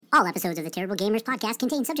All episodes of the Terrible Gamers podcast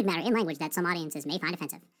contain subject matter and language that some audiences may find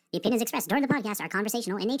offensive. The opinions expressed during the podcast are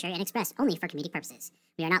conversational in nature and expressed only for comedic purposes.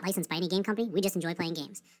 We are not licensed by any game company, we just enjoy playing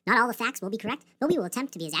games. Not all the facts will be correct, but we will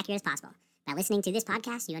attempt to be as accurate as possible. By listening to this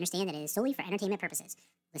podcast, you understand that it is solely for entertainment purposes.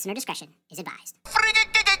 Listener discretion is advised. You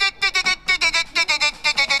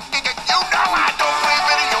know I don't play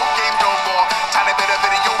video games no more. Tiny bit of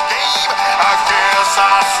video game. I guess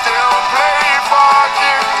I still play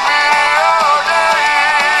fucking video games.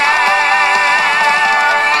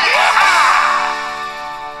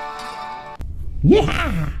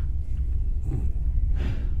 Yeah!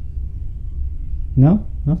 No?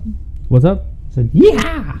 Nothing? What's up? I said,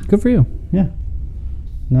 yeah! Good for you. Yeah.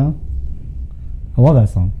 No? I love that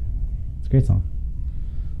song. It's a great song.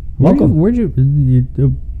 Welcome. Where'd you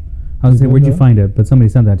I was gonna say, where'd you find it? But somebody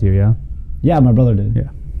sent that to you, yeah? Yeah, my brother did. Yeah.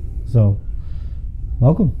 So,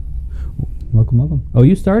 welcome. Welcome. Oh,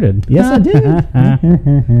 you started. Yes, I did.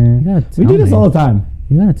 You gotta We do tell this me. all the time.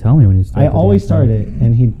 You gotta tell me when you start. I always start it,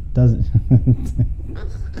 and he doesn't.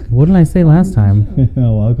 What did I say last time?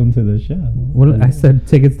 Welcome to the show. What I said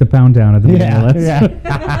tickets to Pound Town at the beginning of this.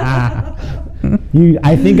 Yeah.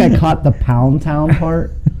 I think I caught the Pound Town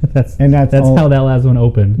part. That's all- how that last one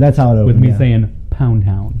opened. That's how it opened. with me yeah. saying Pound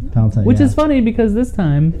Town. Pound Town, Which yeah. is funny because this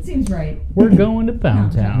time Seems right. we're going to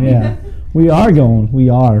Pound Town. Yeah, we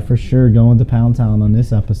are for sure going to Pound Town on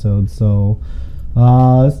this episode. So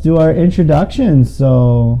let's do our introduction.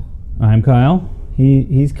 So I'm Kyle.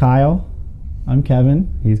 he's Kyle. I'm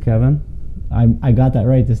Kevin. He's Kevin. I got that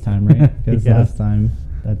right this time, right? Because Yes. last time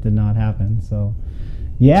that did not happen. So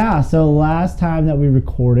yeah, so last time that we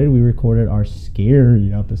recorded our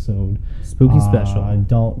scary episod. Spooky special. I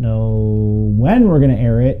don't know when we're gonna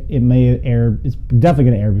air it. It may air. It's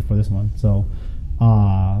definitely gonna air before this one. So,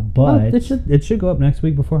 but Well, it should go up next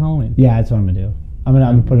week before Halloween. yeah, that's what I'm gonna do. I'm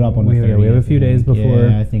gonna put it up on the 30th. We have a few days before.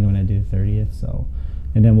 Yeah, I think I'm gonna do the 30th. So,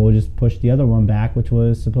 and then we'll just push the other one back, which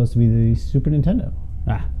was supposed to be the Super Nintendo.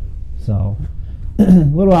 So, a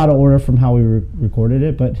little out of order from how we recorded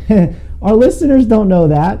it, but our listeners don't know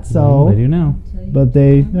that. So They do now. but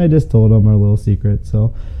I just told them our little secret.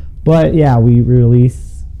 So, but yeah, we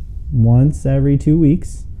release once every 2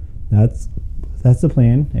 weeks. That's the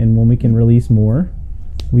plan. And when we can release more,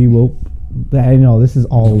 we will. I know this is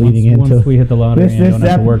all leading into. Once we hit the lottery and don't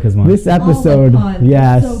have to work as much. This episode,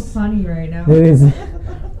 yes, It's so funny right now. it is.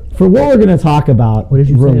 For what we're gonna talk about, What did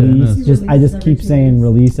you say that release. is? Just I Release just every keep 2 saying weeks.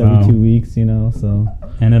 release every Wow. 2 weeks. So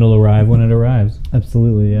And it'll arrive when it arrives.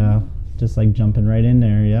 absolutely, yeah. Just like jumping right in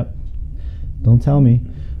there. Yep. Don't tell me.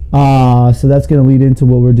 So that's going to lead into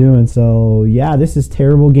what we're doing. So yeah, this is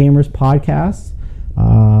Terrible Gamers Podcast.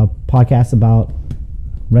 Podcast about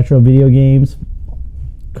retro video games,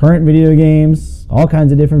 current video games, all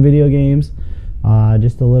kinds of different video games.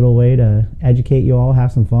 Just a little way to educate you all,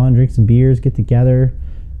 have some fun, drink some beers, get together,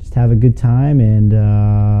 just have a good time. And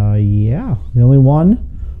yeah, the only one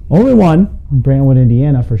in Brentwood,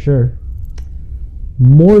 Indiana for sure.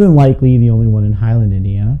 More than likely the only one in Highland,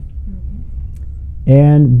 Indiana.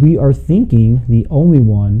 And we are thinking the only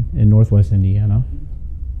one in Northwest Indiana.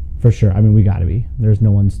 For sure. I mean, we got to be. There's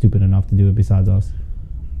no one stupid enough to do it besides us.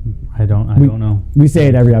 I don't know. We say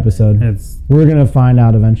it every episode. We're going to find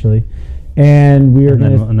out eventually. And we are And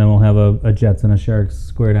going then, and then we'll have a Jets and a Sharks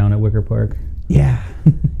square down at Wicker Park. Yeah.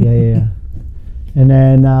 Yeah. And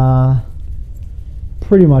then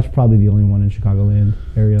pretty much probably the only one in Chicagoland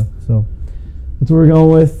area. So that's what we're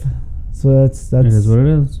going with. So that's It is what it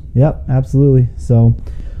is. Yep, absolutely. So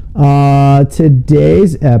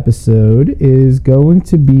today's episode is going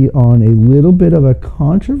to be on a little bit of a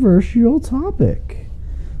controversial topic.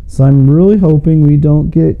 So I'm really hoping we don't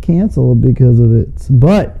get canceled because of it.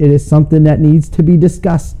 But it is something that needs to be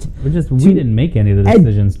discussed. We didn't make any of the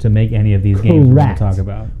decisions to make any of these games we're going to talk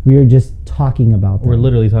about. We are just talking about them. We're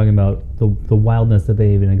literally talking about the wildness that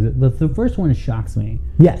they even exist. The first one shocks me.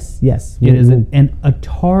 Yes. It is an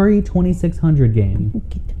Atari 2600 game.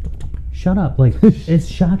 Shut up. Like, it's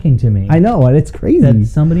shocking to me. I know, and it's crazy. That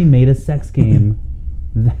somebody made a sex game.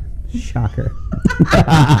 Shocker.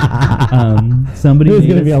 Somebody There's made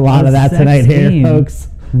going to be a lot of that sex tonight here, game folks.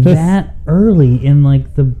 That early in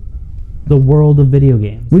like the world of video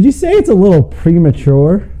games. Would you say it's a little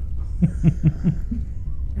premature?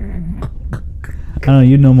 I don't know.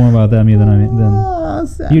 You'd know more about that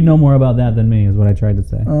than you'd know more about that than me, is what I tried to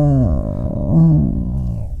say.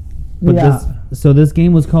 But yeah. this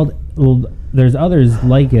game was called. Well, there's others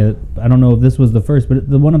like it. I don't know if this was the first, but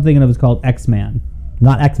the one I'm thinking of is called X-Man.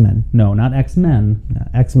 Not X-Men. No, not X-Men.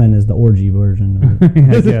 X-Men is the orgy version of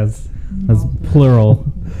it. Yes, that's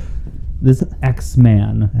plural. This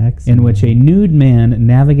X-Man, X-Man. in which a nude man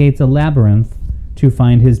navigates a labyrinth to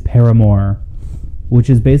find his paramour, which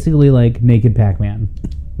is basically like Naked Pac-Man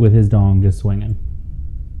with his dong just swinging.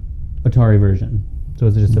 Atari version. So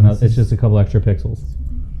it's just it's just a couple extra pixels.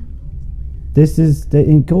 This is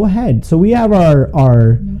go ahead. So we have our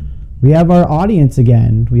audience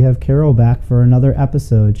again. We have Carol back for another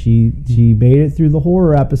episode. She made it through the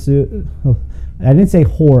horror episode. Oh, I didn't say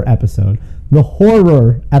horror episode. The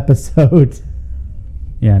horror episode.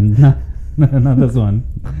 Yeah, not this one.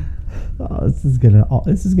 Oh, this is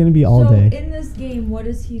gonna be all day. So in this game, what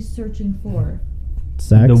is he searching for?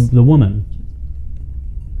 Sex. The woman.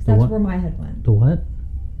 That's what? where my head went. The what?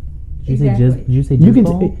 Did Exactly. you say You jizz can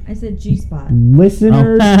ball? I said G-spot.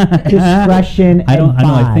 Listener discretion. I know.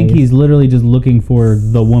 I think advised. he's literally just looking for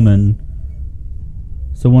the woman.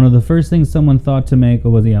 So one of the first things someone thought to make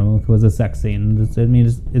was a sex scene.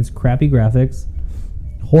 It's crappy graphics.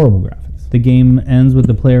 horrible graphics. The game ends with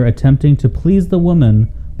the player attempting to please the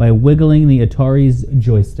woman by wiggling the Atari's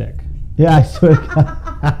joystick. Yeah, I swear to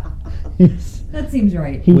God. That seems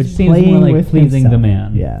right. He's Which seems more playing like with pleasing the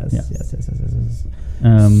himself. man. Yes.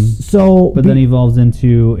 So, but then evolves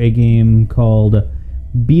into a game called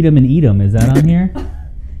Beat 'em and Eat 'em. Is that on here?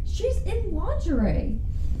 She's in lingerie.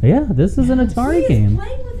 Yeah, this is an He Atari is game.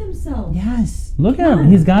 playing with himself. yes. Look at him.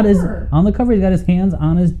 He's got on the cover. He's got his hands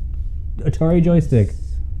on his Atari joystick,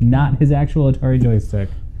 not his actual Atari joystick.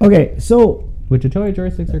 Okay, so Which Atari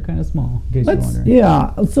joysticks are kind of small. In case you're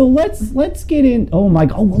wondering. So let's get in. Oh my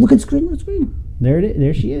God! Oh, look at the screen! Look at the screen! There it is.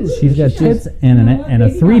 There she is. She's got tits and You know what? a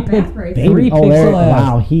Maybe three not back brace. three Oh, there, pixel ass.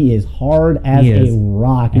 wow, he is hard as He a is.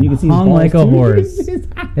 rock, and you can see his hung balls like a too. horse.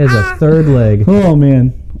 Is a third leg. Oh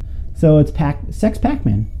man! So it's Pac-Man, Sex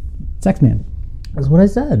Man, That's what I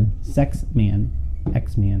said. Sex Man,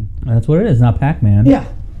 X Man. That's what it is. Not Pac-Man. Yeah.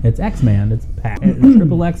 It's X-Man. It's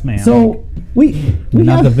Triple X-Man. So we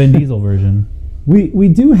not have, the Vin Diesel version. we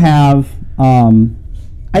do have.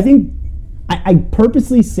 I think I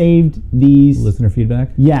purposely saved these. Listener feedback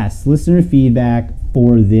Yes, listener feedback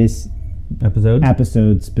for this episode.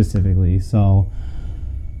 episode specifically. So,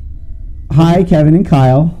 hi, Kevin and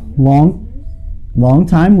Kyle, long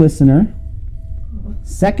time listener,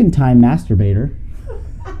 second time masturbator.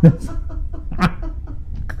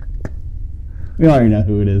 We already know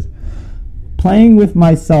who it is. Playing with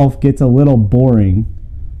myself gets a little boring.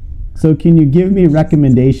 So, can you give me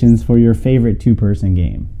recommendations for your favorite two-person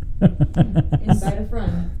game? Invite a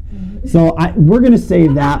friend. So we're gonna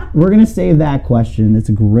save that. We're gonna save that question. It's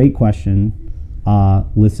a great question,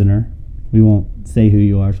 listener. We won't say who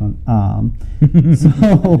you are, Sean.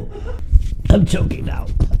 So I'm choking now.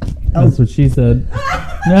 That's what she said.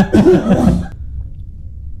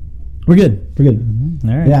 We're good. We're good.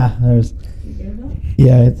 All right. Yeah. There's. You good enough?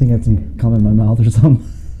 Yeah, I think I had some cum in my mouth or something.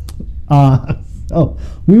 So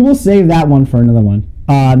we will save that one for another one.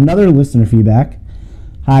 Another listener feedback.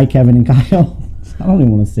 Hi, Kevin and Kyle. I don't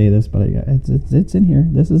even want to say this, but it's in here.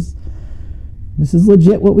 This is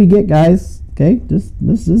legit what we get, guys. Okay, this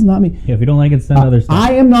is not me. Yeah, if you don't like it, send other stuff.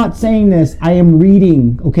 I am not saying this. I am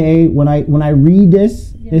reading. Okay, when I read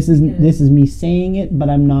this, this is me saying it, but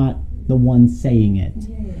I'm not the one saying it.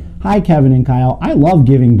 Yeah. Hi, Kevin and Kyle. I love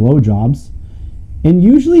giving blowjobs, and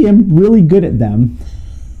usually am really good at them.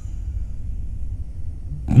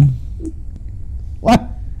 What?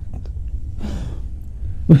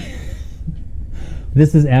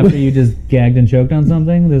 This is after you just gagged and choked on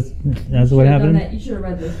something? That's what happened? You should have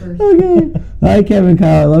read this first. Okay. Hi, Kevin,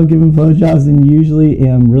 Kyle. I love giving blowjobs and usually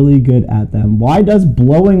am really good at them. Why does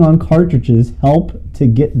blowing on cartridges help to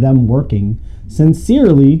get them working?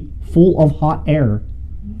 Sincerely, full of hot air.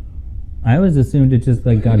 I always assumed it just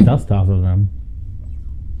like got dust off of them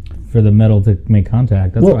for the metal to make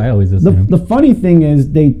contact. That's what I always assumed. The funny thing is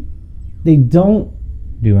they don't.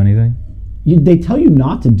 Do anything? They tell you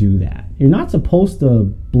not to do that. You're not supposed to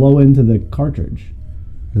blow into the cartridge.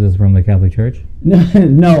 Is this from the Catholic Church?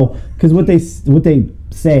 No, because what they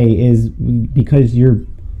say is because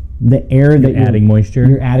the air that you're adding moisture.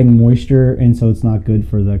 You're adding moisture, and so it's not good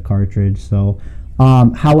for the cartridge. So,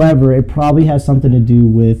 however, it probably has something to do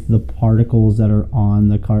with the particles that are on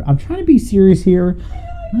the cart. I'm trying to be serious here.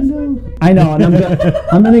 I know, and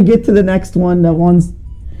I'm gonna get to the next one. That one's,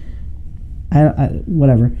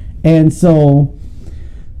 whatever. And so,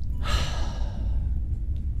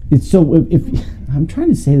 it's so if I'm trying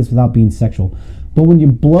to say this without being sexual, but when you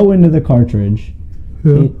blow into the cartridge,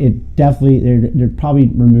 it definitely there probably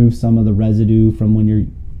removes some of the residue from when you're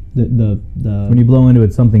the When you blow into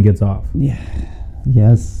it, something gets off. yeah.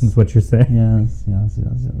 Yes. That's what you're saying. Yes.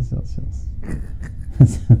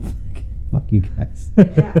 Fuck you guys.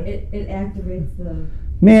 It activates the.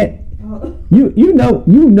 Man, Oh. you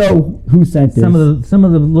know who sent this. Some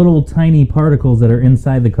of the little tiny particles that are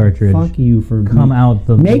inside the cartridge Fuck you for come out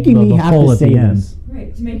the making the me have hole to at say the end. this.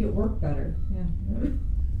 Right, to make it work better.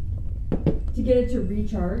 Yeah. To get it to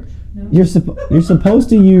recharge. No? You're supposed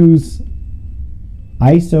to use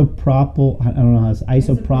isopropyl. I don't know how to say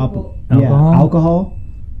isopropyl. Isopropyl. Yeah, alcohol.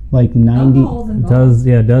 Like 90. Alcohol's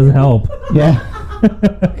involved. Does help. Yeah.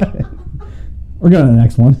 Okay. We're going to the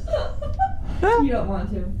next one. You don't want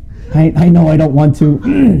to. I know I don't want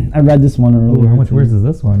to. I read this one Ooh, earlier. how much too. worse is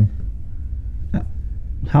this one?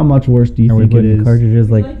 How much worse do you Are we think it putting is? cartridges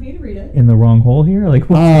Would you like like me to read it? in the wrong hole here? Like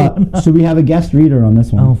what's going on? Should we have a guest reader on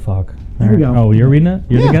this one? Oh fuck! There we Alright. go. Oh, you're reading it?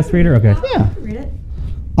 You're Yeah. the guest reader? Okay. Yeah. I can read it.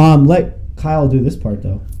 Let Kyle do this part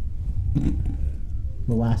though.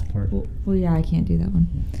 The last part. Well, yeah, I can't do that one.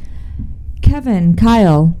 Kevin,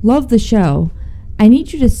 Kyle, love the show. I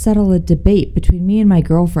need you to settle a debate between me and my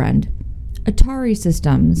girlfriend. Atari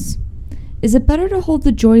systems. Is it better to hold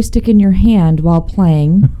the joystick in your hand while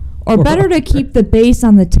playing, or better to keep the base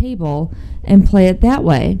on the table and play it that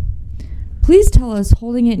way? Please tell us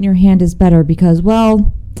holding it in your hand is better because,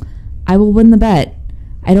 well, I will win the bet.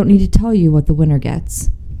 I don't need to tell you what the winner gets. ...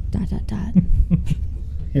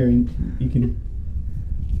 Here, you can.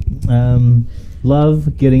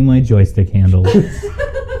 Love getting my joystick handled.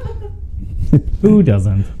 Who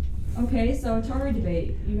doesn't? Okay, so Atari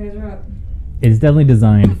debate. You guys are up. It's definitely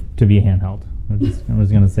designed to be handheld. I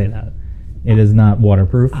was going to say that. It is not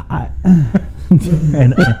waterproof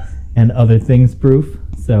and other things proof.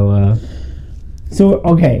 So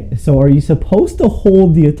Okay. So are you supposed to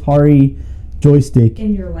hold the Atari joystick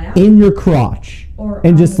In your lap? in your crotch Or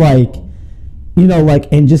and on just the like, table?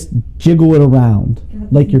 and just jiggle it around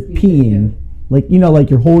God, like this you're needs to be peeing, like like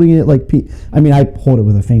you're holding it like pee. I mean, I hold it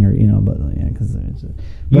with a finger, but yeah, because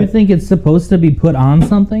you think it's supposed to be put on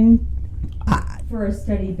something? For a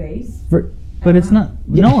steady base? But it's not.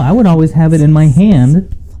 No, I would always have it in my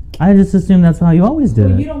hand. I just assumed that's how you always did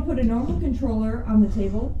Well, you it. don't put a normal controller on the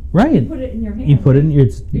table. Right. You put it in your hand. You put it in your.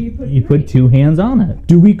 You put two hands on it.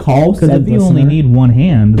 Do we call Because said if you only listener? need one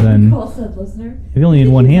hand, then Call said listener. if you only need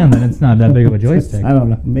one hand, then it's not that big of a joystick. I don't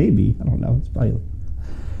know. Maybe I don't know. It's probably.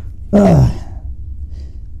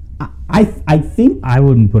 I think. I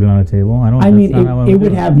wouldn't put it on a table. I don't. I mean, that's not how I it would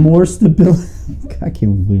do have more stability. I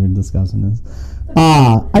can't believe we're discussing this.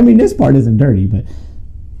 I mean, this part isn't dirty, but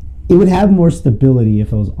it would have more stability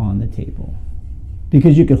if it was on the table,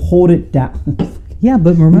 because you could hold it down. Yeah,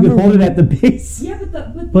 but You remember, could hold it at the base. Yeah,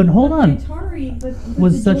 But hold on. The Atari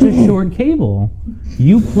was the such a joystick- short cable.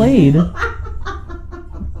 You played.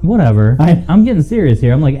 Whatever. I'm getting serious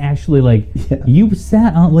here. I'm like actually like Yeah. you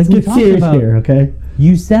sat on like we Get talked serious about. here, okay?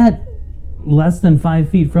 You sat less than 5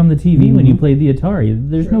 feet from the TV when you Mhm. played the Atari.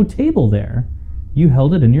 There's no table there. You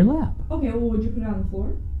held it in your lap. Okay, well, would you put it on the floor?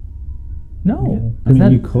 No, I mean,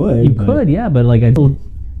 'cause you could, You but- could, yeah, but like I still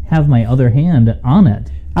have my other hand on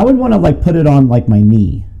it. I would want to like put it on like my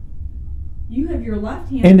knee, You have your left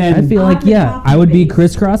hand. and then I feel on like the yeah, top of I the would be base.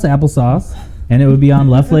 crisscross applesauce, and it would be on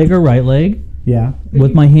left leg or right leg yeah.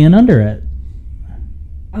 with my hand under it.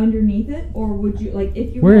 Underneath it, or would you like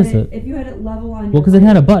if you Where had is it? If you had it level on. Well, because it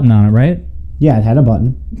had a button on it, right? Yeah, it had a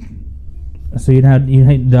button. So you had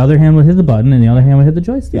the other hand would hit the button, and the other hand would hit the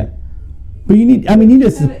joystick. Yeah, but you need. I mean, you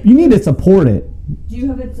need to support it. Do you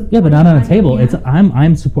have it supported? Yeah, but not on a your table. It's hand?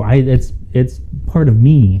 I'm support. It's part of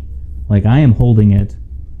me. Like I am holding it.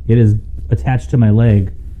 It is attached to my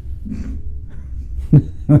leg.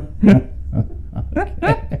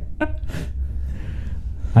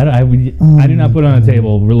 I do not put it on a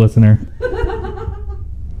table, listener.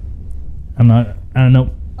 I'm not. I don't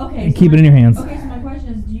know. Okay. Keep it in your hands. Okay, so my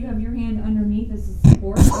question is, do you have your hand underneath as a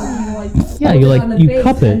support, or do you like? Yeah, hold you it on the you base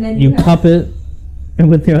cup and then it. You have- cup it, and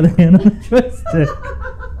with the other hand on the joystick.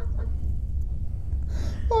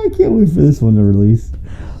 I can't wait for this one to release.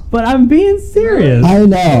 But I'm being serious. I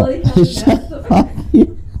know. Really? That's Shut the- up.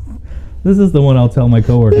 This is the one I'll tell my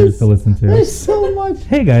coworkers to listen to. There's so much.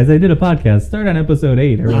 Hey guys, I did a podcast. Start on episode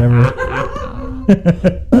 8 or whatever.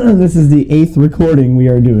 This is the 8th recording we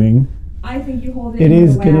are doing. I think you hold it. It in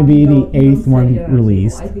is your gonna lap. be the Don't 8th set one it on a table.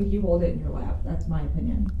 released. I think you hold it in your lap. That's my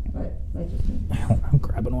opinion, but that's just me. I'm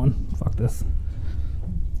grabbing one. Fuck this.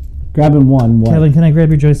 Grabbing one. What? Kevin, can I grab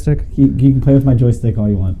your joystick? You can play with my joystick all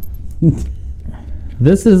you want.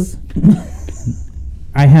 This is.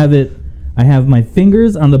 I have it. I have my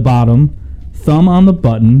fingers on the bottom, thumb on the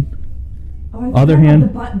button, Oh, I Other forgot hand.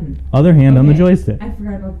 about the button. other hand on the Okay. joystick. I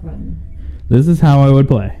forgot about the button. This is how I would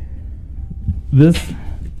play. This,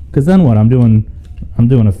 because then what? I'm doing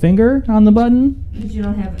a finger on the button. Because you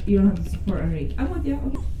don't have the support underneath. I'm with you.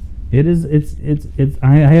 Okay. It is. It's.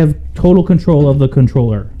 I have total control of the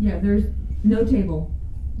controller. Yeah, there's no table.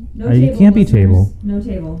 No You table. can't be listeners. table. No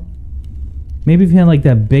table. Maybe if you had like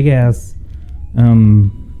that big ass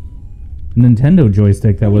Nintendo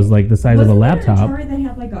joystick that was like the size of a Wasn't there laptop. an Atari that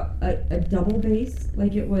had like a double base?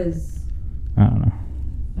 Like it was. I don't know.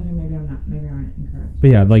 Okay, maybe I'm not. Maybe I'm incorrect. But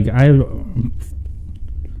yeah, like I have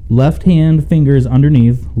left hand fingers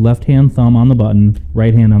underneath, left hand thumb on the button,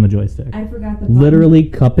 right hand on the joystick. I forgot the button. Literally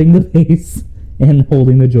cupping the base and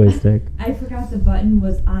holding the joystick. I forgot the button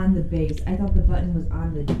was on the base. I thought the button was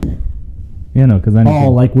on the Yeah, no, because then you Oh,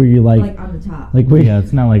 can- like where you like on the top. like where yeah,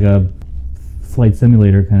 it's not like a flight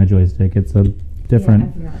simulator kind of joystick. It's a different,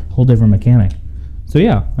 Yeah, I forgot. whole different mechanic. So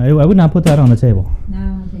yeah, I would not put that on the table. Now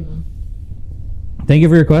on the table. Thank you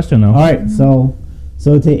for your question, though. All right, so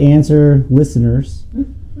to answer listeners,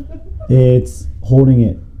 it's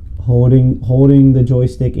holding the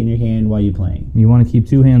joystick in your hand while you're playing. You want to keep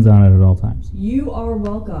two hands on it at all times. You are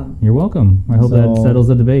welcome. You're welcome. I hope that So- settles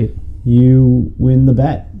the debate. You win the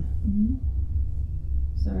bet.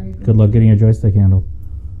 Sorry. Good luck getting your joystick handled.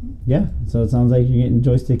 Yeah. So it sounds like you're getting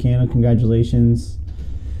joystick handle. Congratulations.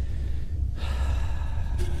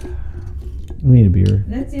 We need a beer.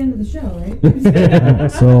 That's the end of the show,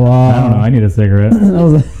 right? So I don't know. I need a cigarette.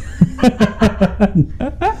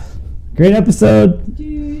 Great episode.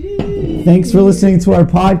 Thanks for listening to our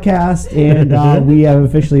podcast, and we have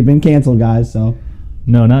officially been canceled, guys. So,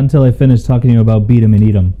 No, not until I finish talking to you about beat 'em and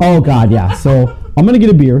eat 'em. oh god, yeah. So I'm gonna get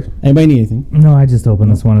a beer. Anybody need anything? No, I just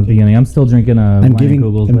opened this one at the beginning. I'm still drinking a I'm Lion giving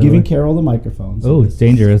Kugels, by the giving way. Carol the microphone. so Oh, this it's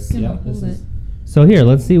dangerous. Yeah, Hold this it. is. So here,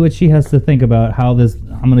 let's see what she has to think about how this.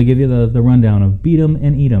 I'm going to give you the rundown of beat 'em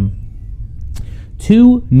and eat 'em.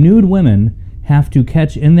 2 nude women have to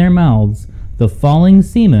catch in their mouths the falling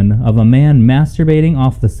semen of a man masturbating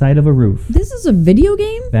off the side of a roof. This is a video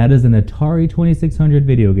game? That is an Atari 2600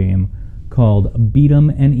 video game called Beat 'em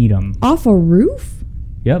and Eat 'em. Off a roof?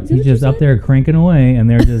 Yep, that he's what you just up said? there cranking away, and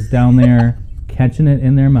they're just down there catching it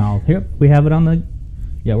in their mouth. Here, we have it on the.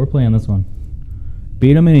 Yeah, we're playing this one.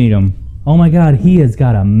 Beat 'em and eat 'em. Oh my God, he has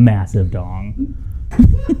got a massive dong.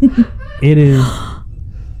 It is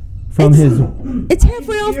from his It's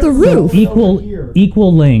halfway off the roof.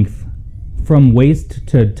 equal length from waist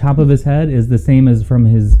to top of his head is the same as from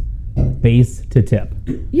his base to tip.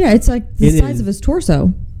 Yeah, it's like the It size is. of his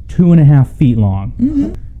torso. 2.5 feet long,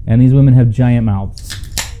 and these women have giant mouths.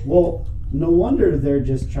 Well, no wonder they're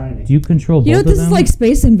just trying to. Do you control You know, both this of is them like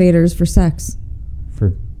Space Invaders for sex.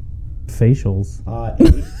 for facials?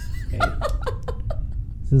 Hey.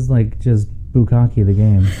 This is like just Bukkake the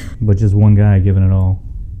game, but just one guy giving it all.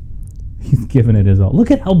 He's giving it his all. Look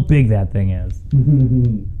at how big that thing is.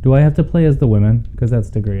 Do I have to play as the women? Because that's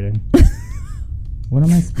degrading. What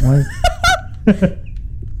am I? Why?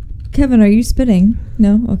 Kevin, are you spitting?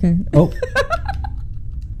 No? Okay. Oh,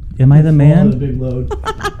 am I the man? Big load.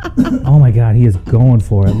 Oh my God, he is going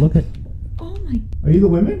for it. Look at. Oh my. Are you the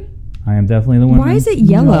women? I am definitely the one. Why is it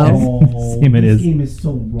yellow? Semen this is- game is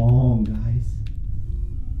so wrong, guys.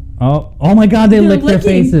 Oh my God, they They're licked their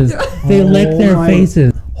licking. faces. They Oh licked their my-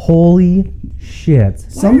 faces. Holy shit.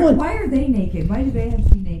 Someone. Why are they naked? Why do they have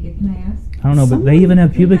to be naked? Can I ask? I don't know, but they even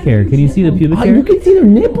have pubic hair. Can you see the pubic hair? You can see their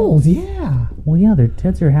nipples. Yeah. Well, yeah, their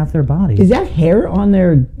tits are half their body. Is that hair on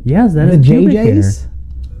their Yes, that the is pubic hair. JJs?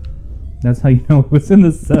 That's how you know it was in the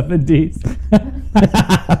 70s.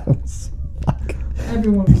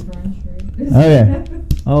 Everyone was French, right? Okay.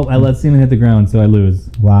 Oh, I let semen hit the ground, so I lose.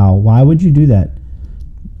 Wow. Why would you do that?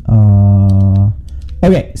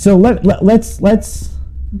 Okay. So let's.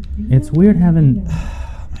 It's weird having.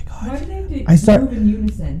 Why do they have to I start- move in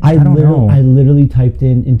unison? I don't know. I literally typed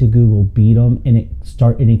into Google "beat 'em" and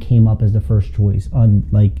it came up as the first choice on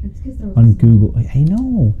It's because they're on Google. I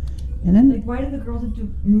know. And then Like, why do the girls have to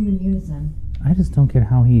move in unison? I just don't get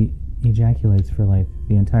how he ejaculates for like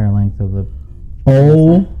the entire length of the.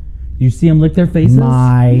 oh You see him lick their faces?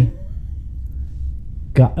 my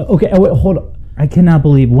god. Okay. Wait, hold on. I cannot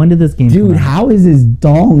believe. When did this game come Dude, out? how is his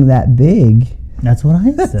dong that big? That's what I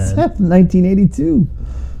That's said. 1982.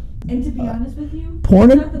 And to be honest with you, porn-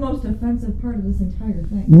 it's not the most offensive part of this entire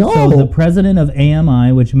thing. No. So the president of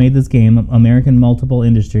AMI, which made this game, American Multiple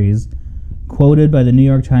Industries, quoted by the New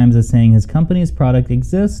York Times as saying his company's product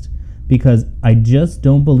exists because I just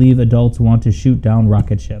don't believe adults want to shoot down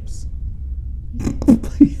rocket ships.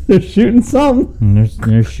 They're shooting some. And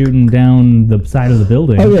they're shooting down the side of the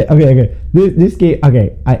building. Okay. This game.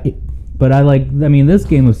 Okay. But I mean, this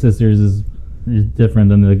game of sisters is different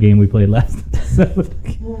than the game we played last episode.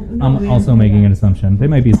 Well, no, I'm we also didn't play making that. an assumption. They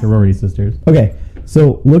might be sorority sisters. Okay.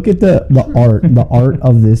 So look at the art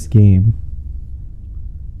of this game.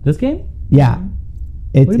 This game? Yeah.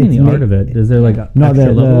 It's, What do you mean the art of it? Is there like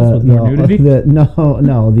extra levels with more nudity?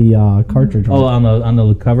 The cartridge art. Oh, on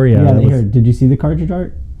the cover, yeah. Yeah, that was- here, did you see the cartridge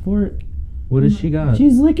art for it? what has she got?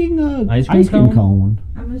 She's licking a Ice ice cream cream cone.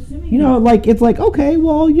 I'm assuming. You know, like it's like, okay,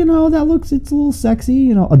 well, you know, it's a little sexy,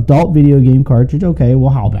 you know, adult video game cartridge. Okay, well,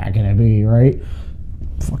 how bad can it be, right?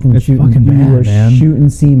 Fucking It's shooting, fucking you bad, were man. shooting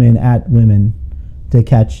semen at women to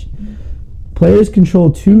catch. Players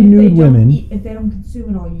control two And if they nude don't women. if they don't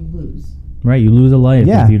consume it all, you lose. Right, you lose a life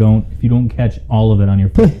Yeah. if you don't catch all of it on your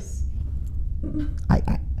face.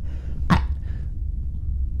 I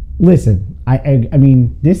listen. I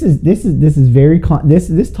mean, this is very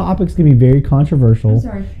this topic's gonna be very controversial. I'm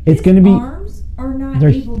sorry. It's his gonna be arms are not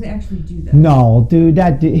There's- able to actually do that. no, dude.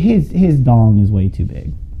 His dong is way too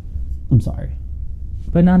big. I'm sorry.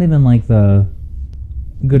 But not even like the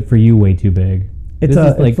good for you way too big. It's This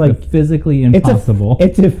a- is like, it's like- physically It's impossible.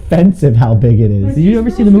 it's offensive how big it is. Like, Did you these ever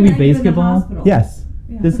see girls the movie are not even in the Basketball? hospital. Yes,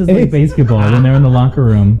 Yeah. This is It like is. basketball when they're in the locker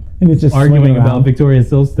room and it's just arguing swinging about around. Victoria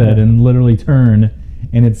Silvstedt and literally turn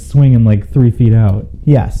and it's swinging like 3 feet out.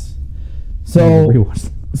 Yes. I So rewatched.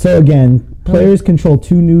 so again, players control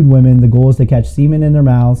two nude women. The goal is to catch semen in their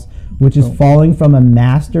mouths, which is falling from a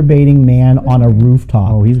masturbating man on a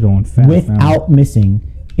rooftop. Oh, he's going fast now. without missing.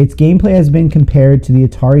 Its gameplay has been compared to the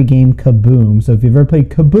Atari game Kaboom. So if you've ever played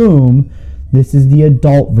Kaboom, this is the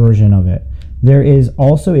adult version of it. There is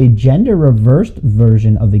also a gender-reversed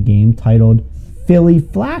version of the game titled Philly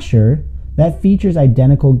Flasher that features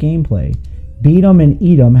identical gameplay. Beat 'em and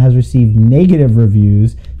Eat 'em has received negative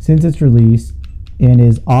reviews since its release and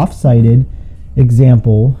is off-cited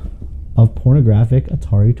example of pornographic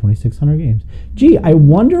Atari 2600 games. Gee, I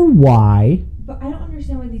wonder why. But I don't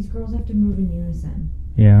understand why these girls have to move in unison.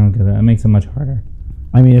 Yeah, I don't get that. It makes it much harder.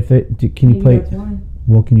 I mean, if it can you Maybe play? that's why.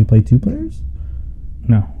 Well, can you play two players?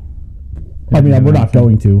 No. I mean, we're not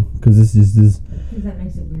going to because this is this. Because that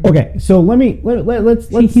makes it weird. Okay, so let's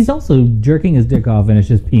See, he's also jerking his dick off and it's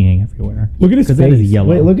just peeing everywhere. look at his 'Cause face. that is yellow.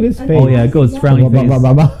 Wait, look at his Oh, face. Oh yeah, it goes frowny Blah, blah, blah,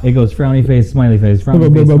 blah, face. blah. It goes frowny face, smiley face,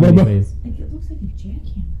 frowny face, smiley face. Like, it looks like a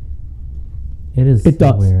jackhammer. It is It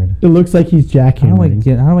so does. weird. It looks like he's How do I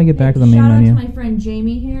jackhammering. get back to the main Shout out menu? to my friend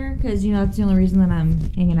Jamie here, because you know that's the only reason that I'm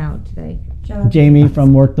hanging out today. Shout out to Jamie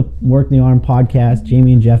from Work the Arm podcast.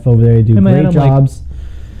 Jamie and Jeff over there do Hey, man, great I'm like- jobs.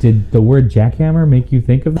 Did the word jackhammer make you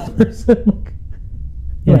think of this person?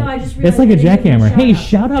 Yeah. No, I just It's like a realized I didn't give him jackhammer. Hey,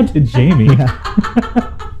 shout shout out to Jamie.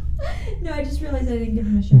 No, I just realized I didn't give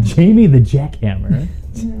him a shout out. Jamie the Jackhammer.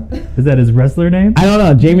 No. Is that his wrestler name? I don't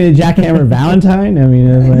know, Jamie the Jackhammer Valentine. I mean,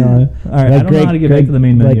 it's like, All right, I don't know how to get back to the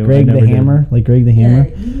main menu. Like Greg I the never did. Hammer, like Greg the Hammer.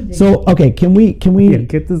 Yeah, you need to So okay, can we Yeah,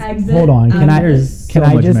 get this. Exit. hold on? Can I There's can so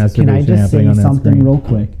I much just masturbation say happening on that something screen. real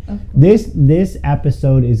quick? This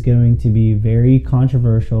episode is going to be very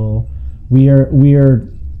controversial. We are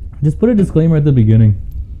Just put a disclaimer at the beginning.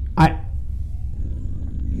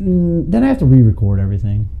 then I have to re-record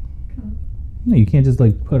everything. No, you can't just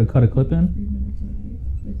like cut a clip in.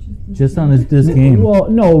 Just on this game. Well,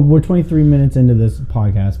 no, we're 23 minutes into this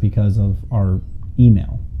podcast because of our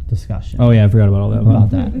email discussion Oh yeah, I forgot about all that. about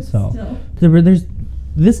that. So, There's,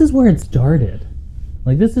 this is where it started.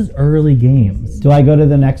 Like this is early games. do I go to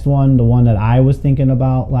the next one, the one that I was thinking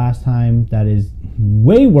about last time? That is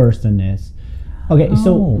way worse than this. Okay,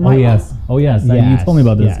 so Oh yes. Oh yes. You Yes, told me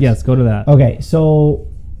about this. yes. Yes, go to that. Okay, so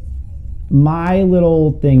my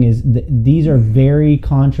little thing is these are very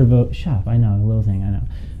controversial. Shut up! I know a little thing. I know.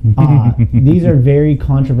 These are very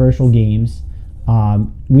controversial games.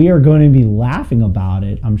 We are going to be laughing about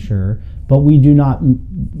it, I'm sure, but we don't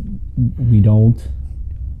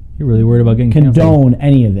You're really worried about getting canceled. condone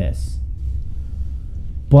any of this.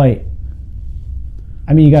 But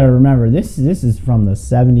I mean, you got to remember this is from the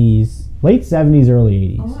 70s, late 70s, early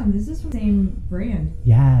 80s. Hold on, this is from the same brand.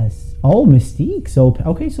 Yes. Oh, Mystique. So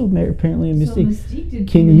okay, so apparently a Mystique. So Mystique did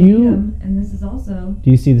Can Beat 'em and you- Eat 'em, and this is also. Do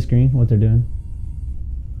you see the screen? What they're doing?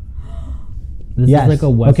 This Yes, is like a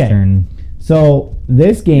okay. western. So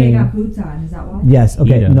this They game. got boots on. Is that why? Yes.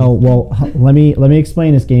 Okay. He does. No. Well, let me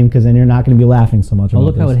explain this game because then you're not going to be laughing so much. Oh, about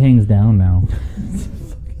look how it this. hangs down now.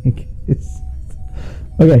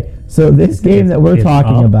 Okay. So this game that we're It's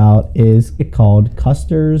talking up. about is called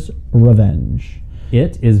Custer's Revenge.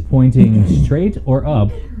 It is pointing straight or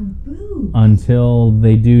up Her boob. until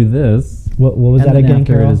they do this. What was And that then again,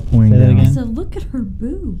 after it Carol? is pointing Say that down. again. So look at her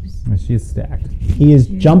boobs. She's stacked. He is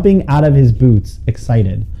jumping out of his boots,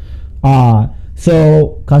 excited.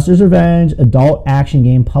 So Custer's Revenge, adult action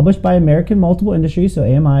game published by American Multiple Industries, so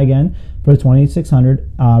AMI again, for the 2600,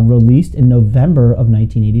 released in November of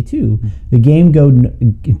 1982. The game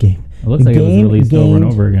It looks like it was released over and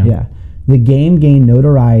over again. Yeah. The game gained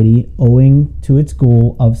notoriety owing to its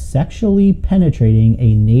goal of sexually penetrating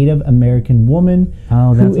a Native American woman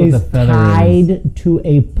Oh, that's who what the is feather tied is. to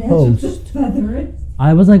a That's what the post. feather is.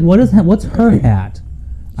 I was like, what's her hat?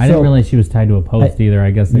 I So- didn't realize she was tied to a post either.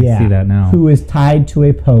 I guess I see that now. Who is tied to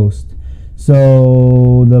a post.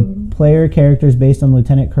 So the player character is based on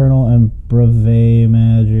Lieutenant Colonel and Brevet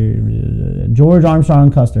Major George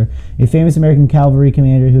Armstrong Custer, a famous American cavalry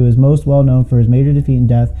commander who is most well known for his major defeat and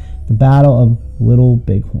death, the Battle of Little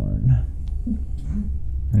Bighorn.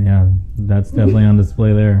 Yeah, that's definitely on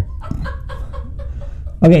display there.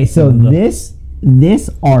 Okay, so this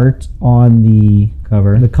art on the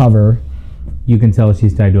cover. You can tell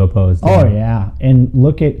she's tied to a post. Oh yeah, and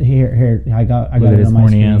look at here. I got at it his on my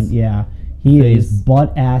horny screen. ass Yeah, he face. is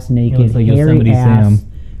butt ass naked, looks like hairy Yosemite ass,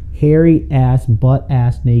 Sam. hairy ass, butt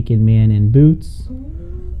ass naked man in boots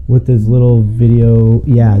with his little video.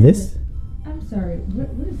 Yeah, this. I'm sorry. What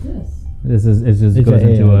is this? It just It's goes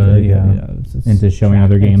into showing trap.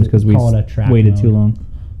 other games because we call it a trap waited mode. too long.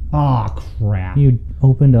 Ah, crap. You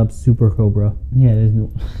opened up Super Cobra. Yeah, there's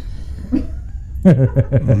no.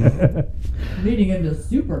 Leading into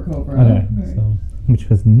Super Cobra. Okay, Right. so Which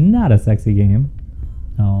was not a sexy game.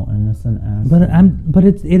 no, and this an ass. But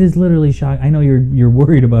it is literally shocked. I know you're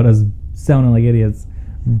worried about us sounding like idiots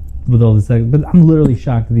with all this, but I'm literally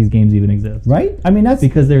shocked that these games even exist. right. I mean that's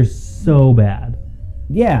Because they're so bad.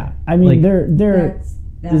 yeah. I mean Like, they're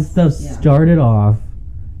This stuff yeah. started off.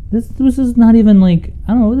 This is not even like,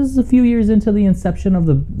 I don't know. This is a few years into the inception of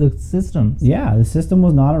the systems. yeah. The system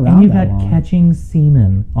was not around And you that got long. catching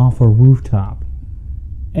semen off a rooftop,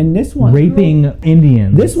 And this one, raping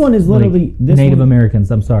Indians. This one is literally- this Native one-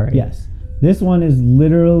 Americans. I'm sorry. yes, this one is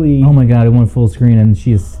literally. Oh my God! It went full screen and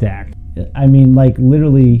she is stacked. I mean, like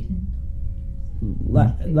literally.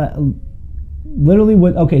 Literally,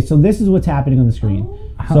 what? Okay, so this is what's happening on the screen.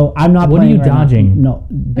 So I'm not. What are playing you right now. dodging? No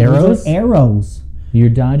Arrows? Those are arrows. You're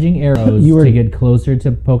dodging arrows You were- to get closer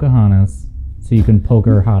to Pocahontas, so you can poke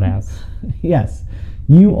her hot ass. Yes,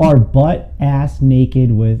 you are butt ass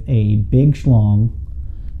naked with a big schlong,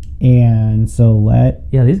 and so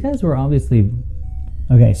Yeah, these guys were obviously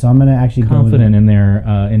Okay, so I'm gonna actually confident in their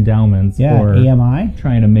endowments Yeah, for AMI.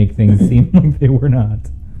 trying to make things seem like they were not.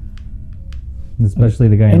 Especially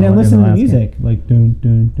the guy. And in then the, listen in to the the last music, like dun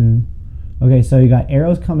dun dun. Okay, so you got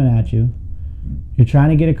arrows coming at you. You're trying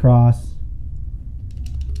to get across,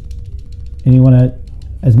 and you want to,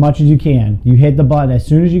 as much as you can. You hit the button as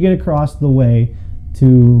soon as you get across the way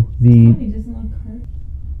to the, He doesn't look hurt.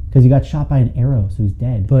 because you got shot by an arrow, so he's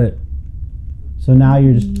dead. But So now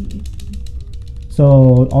you're just,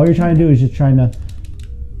 so all you're trying to do is just trying to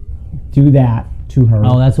do that to her.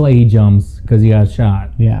 oh, that's why he jumps, because he got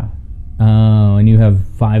shot. Yeah, Oh, and you have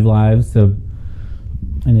 5 lives to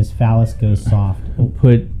and his phallus goes soft.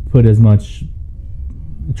 put as much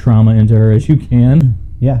trauma into her as you can.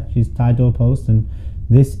 Yeah, she's tied to a post, and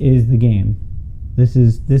this is the game. This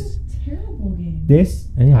Terrible game. this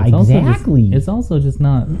Yeah, it's exactly. Also it's also just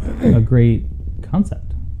not a great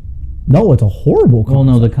concept. No, it's a horrible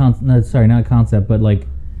concept. Well, no, no, sorry, not concept, but like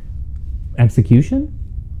execution.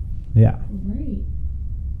 Yeah. Right.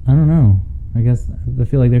 I don't know. I guess I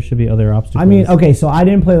feel like there should be other obstacles. I mean, okay, so I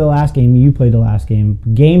didn't play the last game. You played the last game.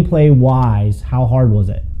 Gameplay wise, how hard was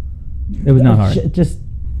it? it was not hard. Just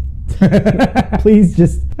please,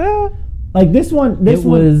 just like this one. This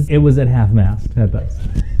one. It was at half mast at best.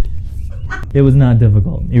 It was not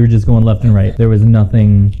difficult. You were just going left and right. There was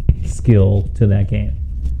nothing skill to that game.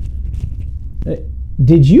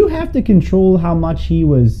 Did you have to control how much he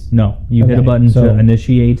was? No, you hit a Okay, button so- to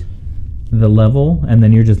initiate the level, and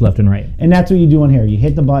then you're just left and right. And that's what you do on here. You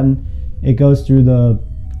hit the button, it goes through the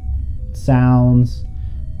sounds.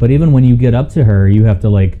 But even when you get up to her, you have to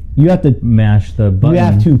like You have to. mash the button. You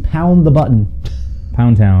have to pound the button.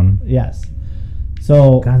 Pound Town. Yes.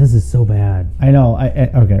 So God, this is so bad. I know.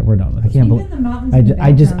 Okay, we're done with I this. can't Even believe the mountains. I in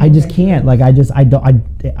the just background can't. look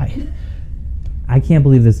Like I can't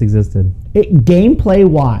believe this existed. gameplay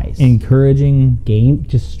wise, Encouraging,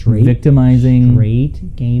 just straight victimizing.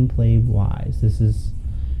 Great gameplay wise.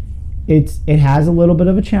 It has a little bit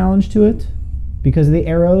of a challenge to it because of the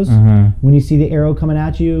arrows. Uh-huh. When you see the arrow coming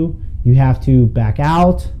at you, you have to back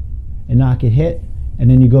out and not get hit, and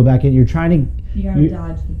then you go back in. You're trying to You gotta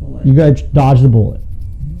dodge the bullet. you gotta dodge the bullet.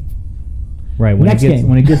 Right, when Next it gets game.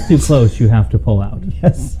 when it gets too close, you have to pull out.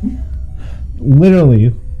 Yes,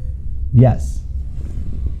 literally, yes.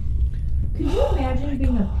 Could you imagine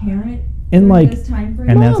being a parent And during like, this time frame?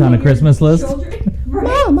 And that's Mom, on a Your Christmas list? children- right?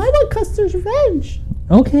 Mom, I want Custer's Revenge.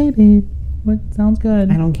 Okay, babe. What sounds good?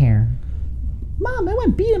 I don't care. Mom, I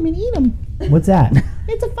want beat him and eat him. What's that?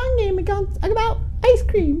 It's a fun game about ice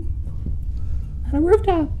cream.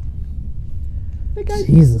 rooftop. That guy's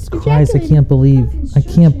Jesus Christ! I can't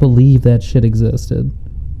believe that shit existed.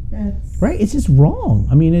 That's right. It's just wrong.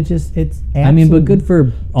 I mean, it's I mean, but good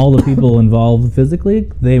for all the people involved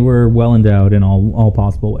physically. They were well endowed in all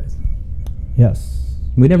possible ways. Yes.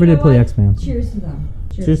 We never You did know play what? X-Man. Cheers to them.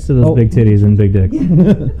 Cheers to those Oh. big titties and big dicks.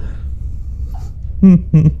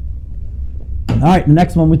 All right, the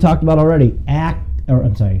next one we talked about already.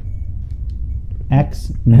 X-Man.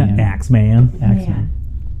 Axeman. X-Man. Man.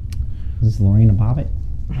 Is this Lorena Bobbitt?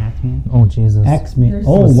 X-Man. Oh Jesus. X-Man. There's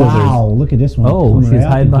Oh some wow! Look at this one. Oh, Coming she's right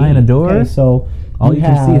out hiding the behind a gate. door? Okay, so All you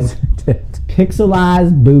can see have is her tit.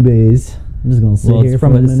 pixelized boobies. I'm just gonna sit Well, here it's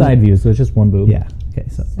from for a minute. side view, so it's just one boob. Yeah. Okay.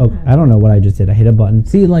 So I don't know what I just did. I hit a button.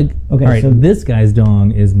 See, like, Okay, all right, so- this guy's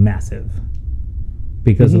dong is massive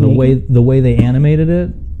because Is of he the way they animated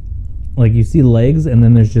it. Like, you see legs, and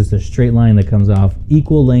then there's just a straight line that comes off,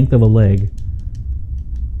 equal length of a leg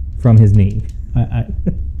from his knee.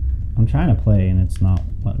 I'm trying to play and it's not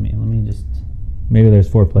letting me. Let me just. Maybe there's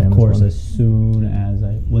foreplay. Of in course, this as soon as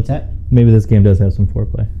I. What's that? one. Maybe this game does have some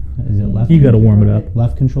foreplay. Is it left? You got to warm it up.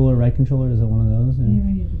 Left controller, right controller? Is it one of those? Yeah, we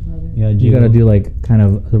need to probably- You gotta You got to do like kind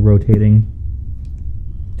of the rotating.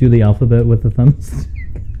 Do the alphabet with the thumbs.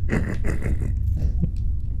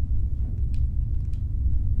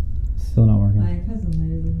 Still not working. My cousin,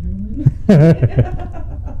 ladies and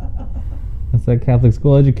gentlemen. That's that Catholic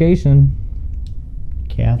school education.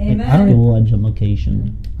 Catholic Amen. school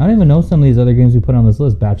education. I don't even know some of these other games we put on this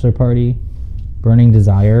list. Bachelor Party, Burning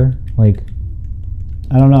Desire. Like,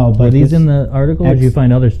 I don't know, but are these this- in the article, or did you X-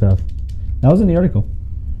 find other stuff? That was in the article.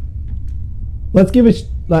 Let's give it.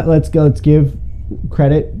 Let's go. Let's give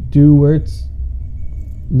credit due where it's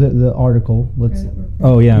the article. Let's. Credit where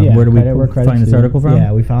Oh yeah, where do we credit where credit's find this due. article from?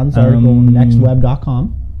 Yeah, we found this article on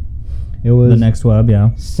nextweb.com. It was The next web,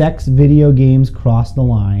 yeah. sex video games crossed the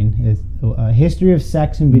line. It's a history of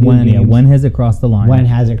sex and video When, games. yeah, when has it crossed the line? When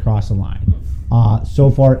has it crossed the line? So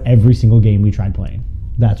far, every single game we tried playing,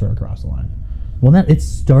 that's where it crossed the line. Well, it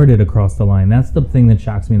started across the line. That's the thing that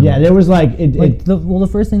shocks me. The Yeah, most. there was like it the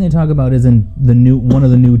first thing they talk about is in one of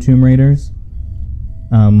the new Tomb Raiders,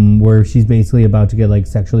 where she's basically about to get like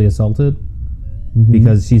sexually assaulted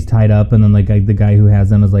because she's tied up, and then like the guy who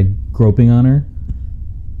has them is like groping on her,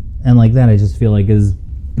 and like that I just feel like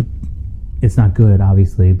it's not good,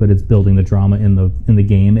 obviously, but it's building the drama in the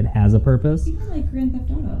game. It has a purpose. Even like Grand Theft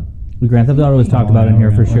Auto. The Grand Theft Auto was talked Oh, about yeah, in here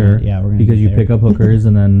we're for gonna- sure. yeah, we're gonna because get you there. pick up hookers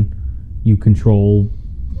and then you control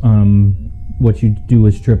what you do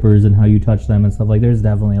with strippers and how you touch them and stuff. Like, there's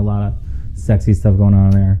definitely a lot of sexy stuff going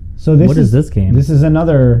on there. So this What is this game? This is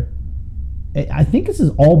another. I think this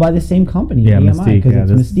is all by the same company. Yeah, AMI, Mystique, because yeah,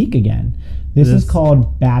 it's this- Mystique again. This is this-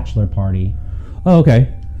 called Bachelor Party. Oh,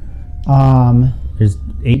 okay. There's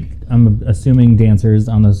 8, I'm assuming, dancers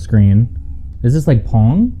on the screen. Is this like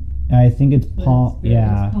Pong? I think it's But Pong. it's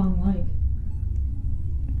Yeah, Pong-like.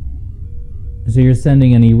 So you're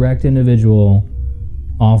sending an erect individual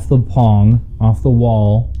off the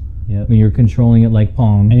wall. yep. When you're controlling it like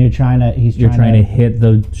Pong. And you're trying to. You're trying to hit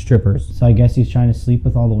the strippers. So I guess he's trying to sleep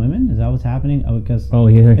with all the women. Is that what's happening? Oh, because Oh,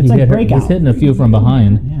 he It's like hit her. Breakout. He's hitting a few from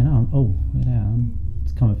behind. yeah, no. Oh, yeah.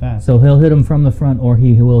 It's coming fast. So he'll hit them from the front, or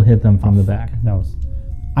he will hit them from the back. That was.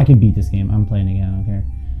 I can beat this game. I'm playing again. I don't care.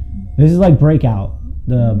 This is like Breakout,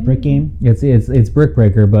 the brick game. It's Brick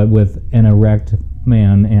Breaker, but with an erect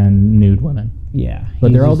man and nude women. Yeah,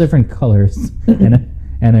 But they're all different colors, and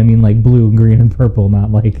I mean like blue, green, and purple, not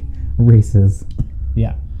like races.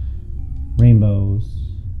 Yeah, rainbows.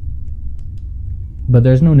 But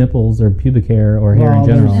there's no nipples or pubic hair or hair in Well,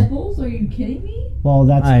 general. Nipples? Are you kidding me? Well,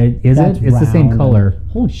 that's Is that's it? It's the same round. color.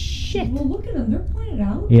 Holy shit! Well, look at them. They're pointed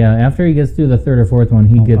out. Yeah, after he gets through the third or fourth one,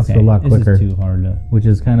 he Oh, gets okay. a lot This quicker, is too hard to. which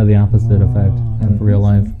is kind of the opposite effect in real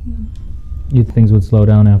life. Hmm. You things would slow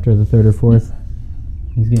down after the third or fourth.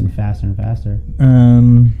 He's getting faster and faster.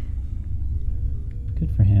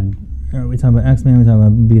 Good for him. We talk about X-Men. We talk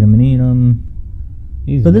about Beat 'em and Eat 'em.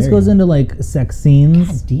 He's But this very goes good. into like sex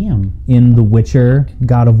scenes God damn. in The Witcher,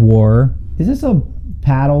 God of War. Is this a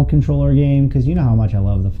paddle controller game? Because you know how much I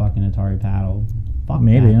love the fucking Atari paddle. Fuck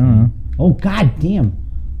Maybe, that I don't thing. know. Oh god damn.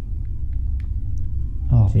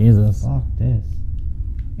 Oh Jesus. fuck this.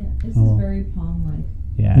 Yeah, this Oh. is very Pong-like.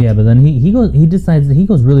 Yeah. Yeah, but then he decides that he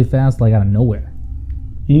goes really fast, like out of nowhere.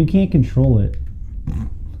 And you can't control it.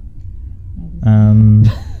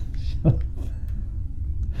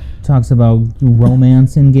 Talks about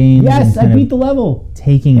romance in games. Yes, and I kind beat of the level.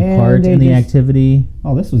 taking And part they in the just- activity.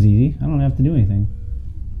 Oh, this was easy. I don't have to do anything.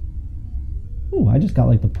 Ooh, I just got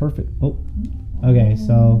like the perfect. Oh. Okay,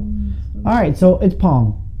 so. Alright, so it's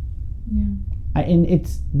Pong. Yeah. And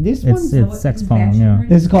it's this It's one's. it's sex phone. Yeah.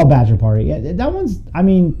 This is called Bachelor Party. Yeah, that one's. I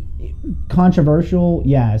mean, controversial.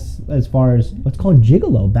 Yes, as far as what's called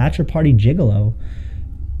gigolo, Bachelor Party gigolo.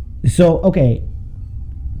 So okay.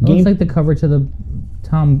 It looks like the cover to the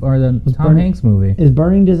Tom Hanks movie. Is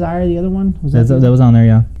Burning Desire the other one? Was That was on there,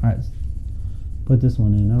 yeah. All right. Put this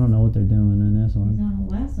one in. I don't know what they're doing in this one. on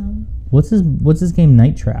a lasso. What's his game?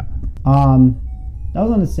 Night Trap. That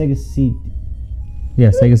was on the Sega CD. Yeah,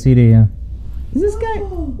 Sega CD. Yeah. Is this guy?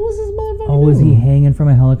 What's this motherfucker? Oh, is he doing? hanging from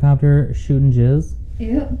a helicopter shooting jizz?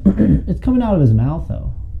 Yep. It's coming out of his mouth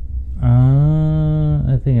though.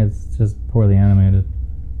 I think it's just poorly animated.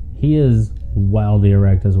 He is wildly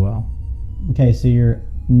erect as well. Okay, so you're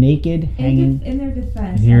naked, hanging. In their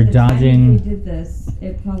defense, You're at the time dodging- they did this,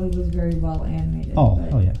 it probably was very well animated. Oh,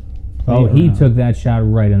 but- yeah. Oh, Play he around. took that shot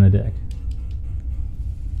right in the dick.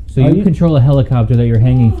 So Oh, you you- control a helicopter that you're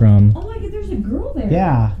hanging from. Oh my god, there's a girl there.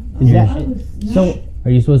 Yeah. Oh, Is I that was not- so?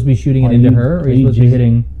 Are you supposed to be shooting it Are into you- her, or are are you you supposed to be just-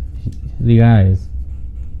 hitting the guys?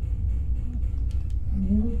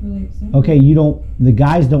 They look really excited. Okay, you don't. The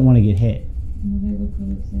guys don't want to get hit. No, they look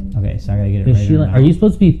really excited. Okay, so I gotta get it Is right. she in like, her are you mouth.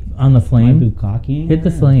 supposed to be on the Am I flame? bukkake? Hit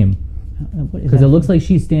the flame. What is Because that? it looks like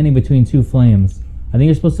she's standing between two flames. I think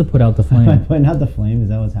you're supposed to put out the Am I flame. putting out the flame? Is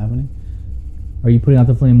that what's happening? Are you putting out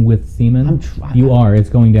the flame with semen? I'm trying. You are. It's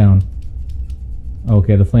going down.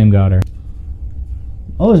 Okay, the flame got her.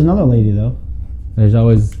 Oh, there's another lady though. There's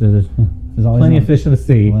always There's always plenty of another- fish in the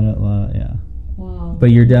sea. Yeah. Wow.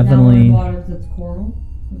 But you're Now we're in definitely- waters that's coral.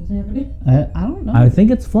 What's happening? I don't know. I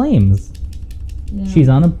think it's flames. Yeah. She's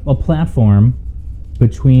on a platform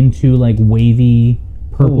between two like wavy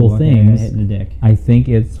purple Ooh, okay, I got things. hit in the dick. I think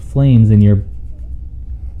it's flames and you're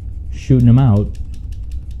shooting them out.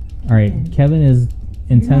 All right, Kevin is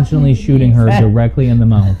intentionally playing shooting her games. directly in the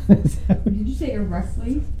mouth. Did you say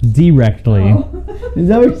directly? Directly. Oh. Is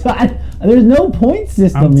that what you're saying? There's no point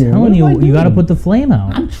system I'm here. telling What am I you got to doing? put the flame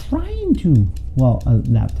out. I'm trying to. Well,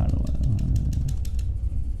 nap time.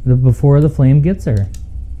 Before the flame gets her.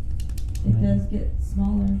 It does get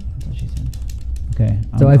smaller. That's what she said. Okay.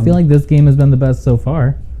 So I feel like this game has been the best so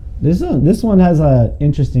far. this one has a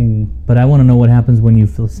interesting. But I want to know what happens when you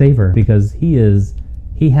save her, because he has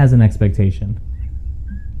an expectation.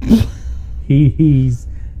 he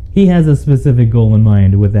has a specific goal in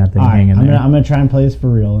mind with that thing All right, hanging I'm there. gonna try and play this for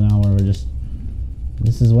real now, where we're just.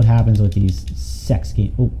 This is what happens with these sex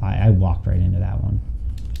games. Oh, I walked right into that one.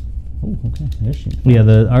 Oh, okay. There she. Yeah,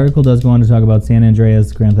 the article does go on to talk about San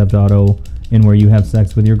Andreas Grand Theft Auto, in where you have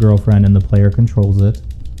sex with your girlfriend and the player controls it.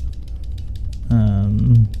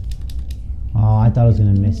 Oh, I thought I was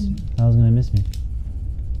gonna miss. I was gonna miss me.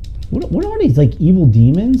 What are these, like evil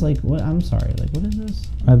demons? Like what? I'm sorry. Like what is this?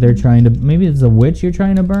 They're trying to, maybe it's a witch you're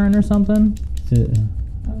trying to burn or something. Is it-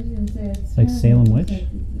 I was gonna say it's Like kinda Salem looks Witch?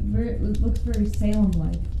 it looks very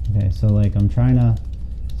Salem-like. okay, so like I'm trying to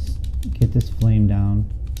get this flame down.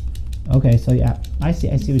 Okay, so yeah, I see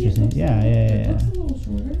what you're saying. Yeah. It looks a little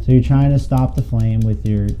shorter. So you're trying to stop the flame with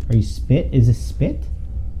your. Are you spit? Is it spit?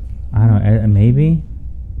 I don't know, maybe?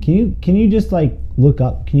 Can you just like look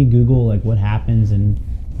up? Can you Google like what happens in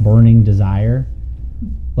Burning Desire?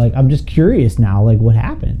 Like I'm just curious now. Like what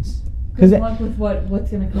happens? Good Because luck with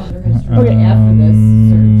what's gonna come their history Okay. after this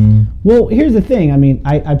search. well, here's the thing. I mean,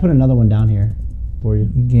 I put another one down here for you.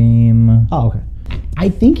 Game. Oh, okay. I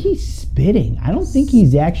think he's spitting. I don't think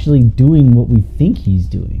he's actually doing what we think he's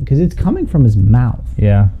doing because it's coming from his mouth.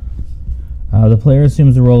 Yeah. The player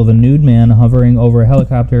assumes the role of a nude man hovering over a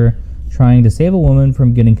helicopter, trying to save a woman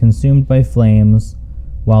from getting consumed by flames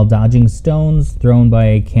while dodging stones thrown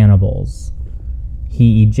by cannibals.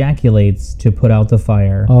 He ejaculates to put out the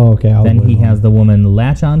fire. Oh, okay. Then he has the woman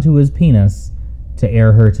latch onto his penis to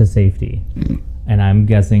air her to safety. And I'm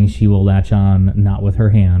guessing she will latch on not with her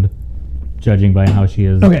hand, judging by how she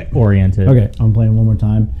is oriented. Okay, I'm playing one more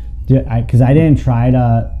time. Because I didn't try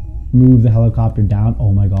to move the helicopter down.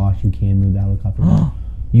 Oh my gosh, you can move the helicopter down.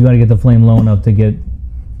 You got to get the flame low enough to get.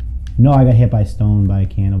 No, I got hit by a stone by a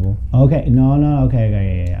cannibal. Okay, no,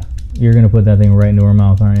 okay, yeah. You're going to put that thing right into her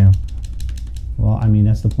mouth, aren't you? Well, I mean,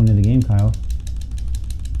 that's the point of the game, Kyle.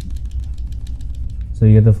 So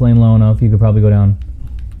you get the flame low enough, you could probably go down.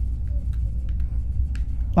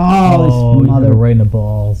 Oh, this you hit mother... her right in the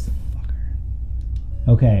balls.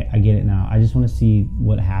 Okay, I get it now. I just want to see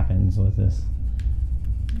what happens with this.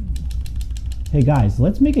 Hey, guys,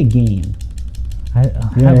 let's make a game.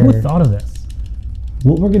 Who thought of this?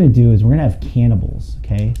 What we're going to do is we're going to have cannibals,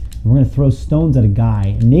 okay? And we're going to throw stones at a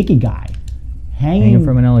guy, a naked guy, Hanging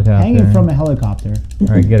from an helicopter. Hanging from a helicopter. All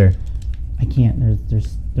right, get her. I can't.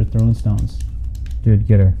 They're throwing stones. Dude,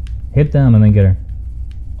 get her. Hit them and then get her.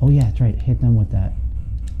 Oh, yeah, that's right. Hit them with that.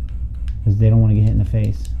 because they don't want to get hit in the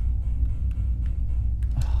face.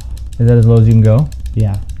 Is that as low as you can go?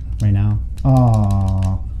 Yeah, right now.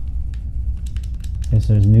 Oh. Okay,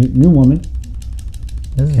 so there's new woman.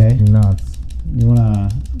 This Okay. is nuts. You want to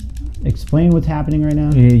explain what's happening right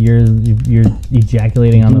now? You're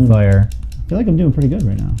ejaculating on the fire. I feel like I'm doing pretty good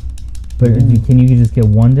right now. But can you just get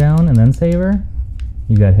one down and then save her?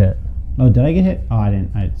 You got hit. Oh, did I get hit? Oh, I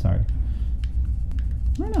didn't. Sorry.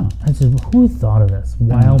 I don't know. That's just, who thought of this?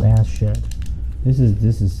 Wild ass shit. This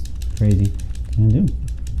is crazy. I feel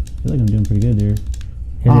like I'm doing pretty good there.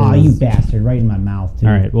 It You is. bastard! Right in my mouth, too.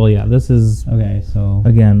 All right. Well, yeah. This is Okay, so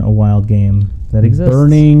again a wild game that exists.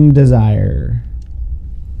 Burning Desire.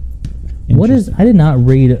 What is? I did not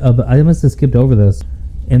read. I must have skipped over this.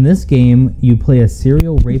 In this game, you play a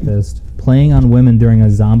serial rapist playing on women during a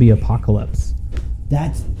zombie apocalypse.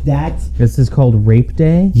 That's This is called Rape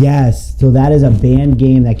Day. yes. So that is a banned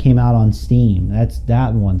game that came out on Steam.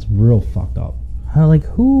 That one's real fucked up. Like,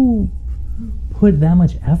 who put that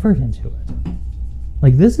much effort into it?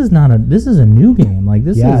 Like, this is a new game. Like,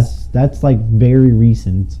 this is. Yes, that's like very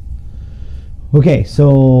recent. Okay,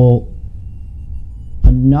 so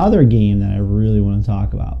another game that I really want to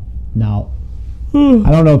talk about. Now, I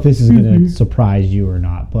don't know if this is going to surprise you or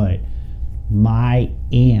not, but my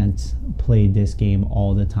aunt played this game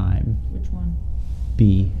all the time. Which one?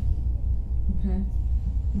 B. Okay.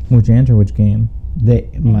 Which aunt or which game?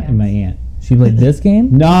 My aunt. She played this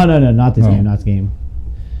game? No, not this Oh. game, not this game.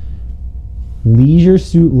 Leisure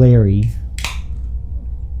Suit Larry.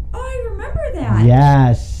 Oh, I remember that.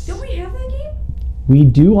 Yes. Don't we have that game? We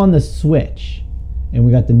do on the Switch, and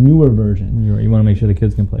we got the newer version. You want to make sure the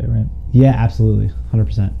kids can play it, right? Yeah, absolutely,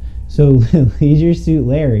 100%. So Leisure Suit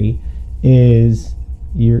Larry is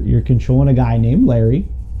you're controlling a guy named Larry,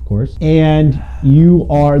 of course, and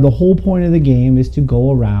the whole point of the game is to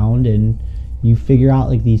go around and you figure out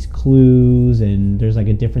like these clues, and there's like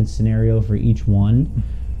a different scenario for each one.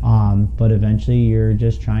 But eventually you're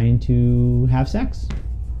just trying to have sex.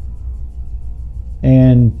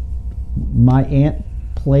 And my aunt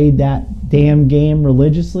played that damn game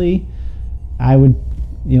religiously. I would,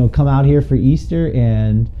 come out here for Easter,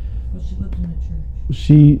 and Well, she lived in a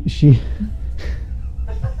church. she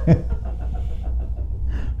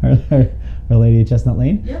our lady of Chestnut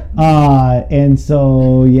Lane. Yep. And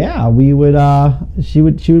so yeah, we would she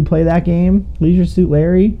would play that game, Leisure Suit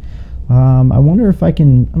Larry. I wonder if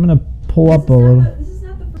I'm gonna pull up a little. This is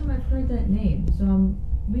not the first time I've heard that name, so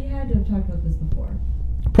we had to have talked about this before.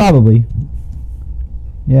 Probably.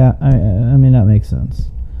 Yeah, I mean that makes sense.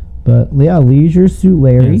 But yeah, Leisure Suit Yeah,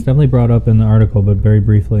 Larry. it's definitely brought up in the article, but very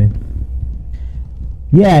briefly.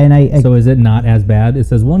 Yeah, and I So is it not as bad? It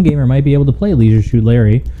says one gamer might be able to play Leisure Suit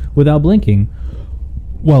Larry without blinking,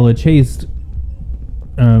 while chased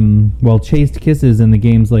kisses in the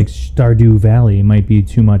games like Stardew Valley might be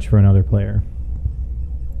too much for another player.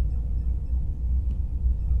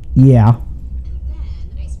 yeah.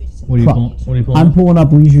 What are you pulling? I'm pulling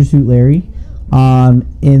up Leisure Suit Larry.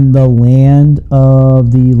 In the land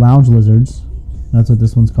of the lounge lizards. That's what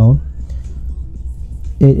this one's called.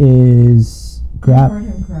 It is I heard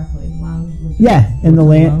him correctly. Lounge lizard. Yeah, in the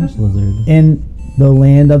land Lounge lizard. in the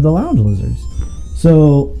land of the lounge lizards.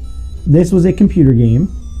 So this was a computer game.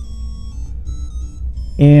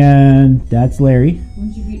 And that's Larry.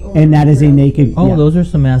 Once you beat And that is a Orange naked Oh, yeah. those are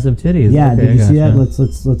some massive titties. Yeah, Okay, did you see that? gotcha.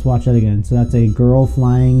 Let's watch that again. So that's a girl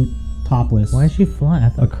flying topless Why is she flying? I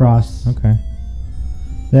thought. across. Okay.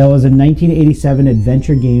 That was a 1987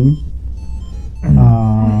 adventure game. So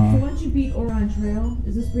once you beat Oron Trail,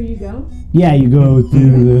 is this where you go? Yeah, you go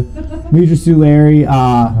through the Leisure Suit Larry.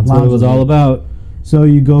 That's what it was all about. So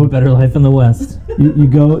you go, Better life in the West. you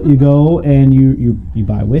go, and you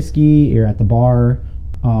buy whiskey. You're at the bar.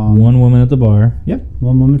 One woman at the bar. Yep,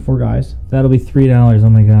 one woman, 4 guys. That'll be $3. Oh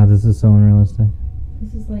my god, this is so unrealistic.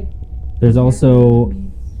 This is like. There's also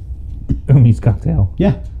Umi's cocktail.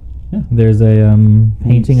 Yeah. There's a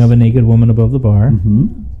painting of a naked woman above the bar,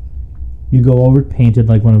 Mm-hmm. You go over. painted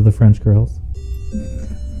like one of the French girls.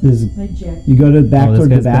 Like Jack. You go to the back Oh, this towards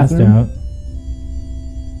the guy's passed bathroom.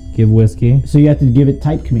 out. Give whiskey. So you have to give it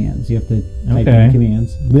type commands. You have to type Okay. in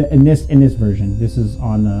commands. But in this version, this is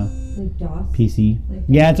on the Like DOS. PC. Like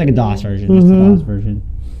Yeah, it's like a DOS version. It's Mm-hmm. the DOS version.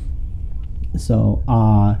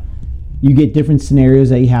 So you get different scenarios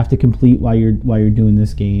that you have to complete while you're doing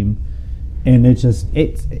this game, and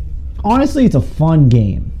honestly it's a fun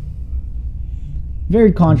game.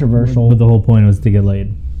 Very controversial. But the whole point was to get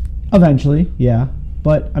laid. Eventually, yeah.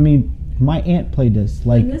 But I mean, my aunt played this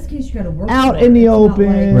like In this case, you gotta work out for in it. the It's not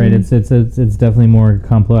open. Right, it's definitely more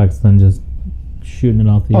complex than just shooting it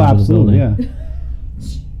off the oh, edge absolutely, of the yeah. building.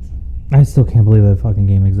 I still can't believe that fucking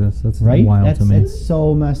game exists. That's Right? wild to me. It's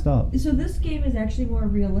so messed up. So this game is actually more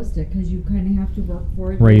realistic because you kind of have to work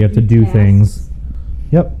for it. Right, you have to do things.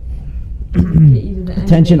 Yep. Get you to the end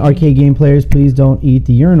Attention, game. arcade game players, please don't eat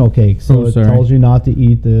the urinal cakes. So Oh, it sorry. tells you not to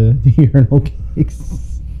eat the urinal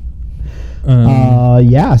cakes.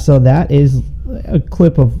 Yeah, so that is a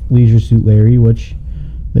clip of Leisure Suit Larry, which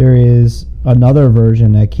there is another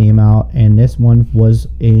version that came out, and this one was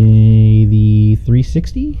the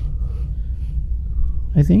 360,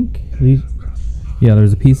 I think. Yeah,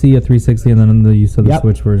 there's a PC, a 360, and then you said the Yep.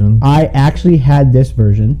 Switch version. I actually had this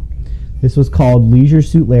version. This was called Leisure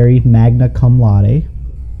Suit Larry Magna Cum Laude.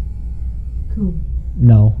 Cool.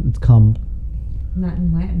 No, it's cum. Not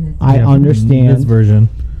in Latin. It's I Yeah, understand. this version.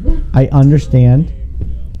 I understand.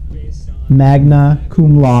 Magna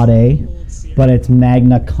Cum Laude, but it's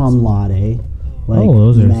Magna Cum Laude. Like Oh,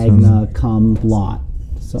 those are Magna Cum Lot.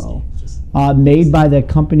 So, made by the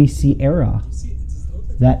company Sierra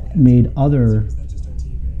that made other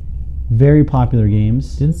very popular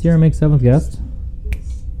games. Didn't Sierra make Seventh Guest?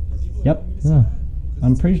 Yep. Yeah.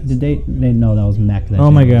 I'm pretty sure, did they know that was Mech then? Oh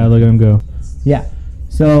my god, look at him go. Yeah.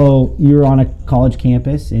 So you were on a college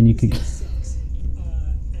campus and you could.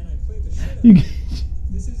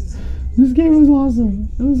 This game was awesome.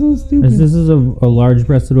 It was so stupid. This is a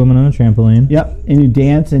large-breasted woman on a trampoline. Yep. And you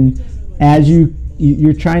dance, and as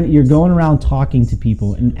you're going around talking to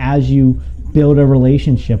people, and as you build a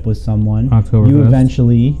relationship with someone, Oktoberfest. you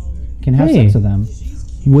eventually can have Hey. sex with them.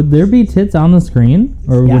 Would there be tits on the screen,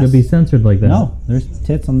 or would Yes. it be censored like that? No, there's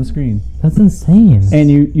tits on the screen, That's insane.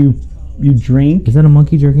 and you drink. Is that a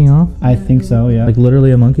monkey jerking off? I think so. Yeah. Like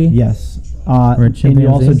literally a monkey? Yes. Or a And you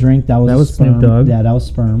also chimpanzee? drink. That was Snoop sperm. Dogg. Yeah, that was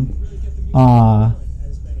sperm.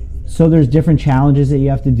 So there's different challenges that you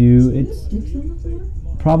have to do. It's Dicks on the floor?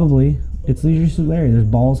 probably it's Leisure Suit Larry. There's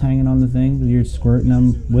balls hanging on the thing. You're squirting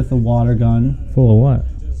them with a water gun. Full of what?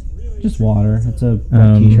 Just water. It's a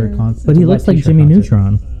wet t-shirt concept. But he looks like Jimmy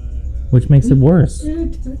Neutron, which makes it worse.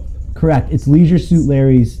 Correct. It's Leisure Suit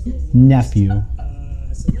Larry's nephew.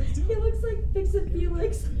 He looks like Fix It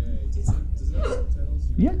Felix.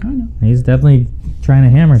 Yeah, kind of. He's definitely trying to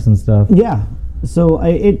hammer some stuff. Yeah. So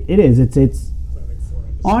it is. It's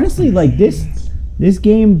honestly like this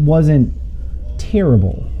game wasn't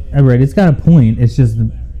terrible. Right, it's got a point. It's just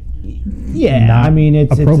Yeah, Not I mean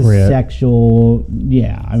it's a appropriate. sexual.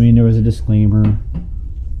 Yeah, I mean there was a disclaimer.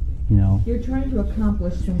 You know. You're trying to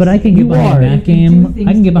accomplish something. But I can get You behind are. that You can do game. things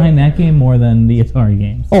I can get behind together. that game more than the Atari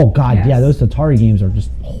games. Oh God, yeah, Yes. those Atari games are just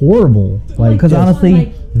horrible. Like, Because just- honestly,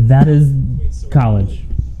 like- that is college.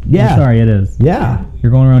 yeah, I'm sorry, it is. yeah,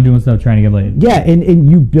 You're going around doing stuff trying to get laid. yeah, and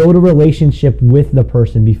you build a relationship with the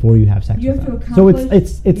person before you have sex You with have to them. So it's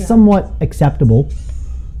accomplish- yeah. somewhat acceptable.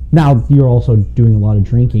 Now you're also doing a lot of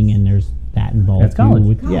drinking, and there's that involved. That's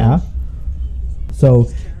college. too, Yeah. So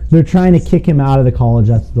they're trying to kick him out of the college.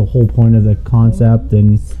 That's the whole point of the concept.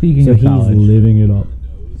 And Speaking so of he's college. living it up.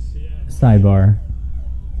 Sidebar.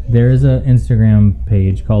 There is an Instagram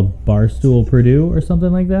page called Barstool Purdue or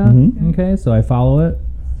something like that. Mhm. Okay, so I follow it.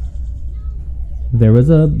 There was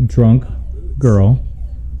a drunk girl.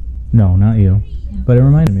 No, not you. But it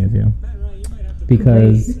reminded me of you.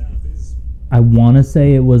 Because I want to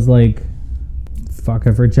say it was like, fuck,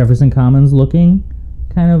 I forget, Jefferson Commons looking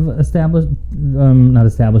kind of established, not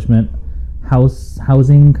establishment,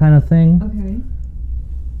 housing kind of thing.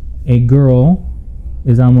 Okay. A girl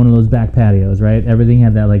is on one of those back patios, right? Everything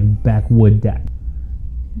had that like back wood deck.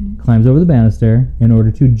 Climbs over the banister in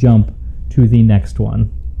order to jump to the next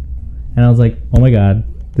one. And I was like, oh my god,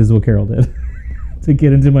 this is what Carol did. To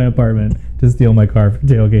get into my apartment to steal my car for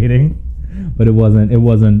tailgating. But it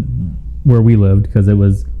wasn't where we lived because it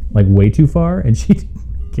was like way too far and she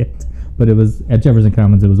didn't get. But it was at Jefferson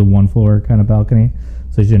Commons, it was a 1-floor kind of balcony.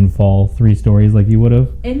 So she didn't fall 3 stories like you would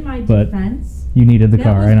have. In my But defense, You needed the that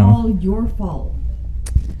car, was I know. all your fault.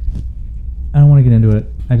 I don't want to get into it.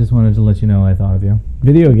 I just wanted to let you know I thought of you.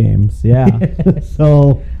 Video games, yeah.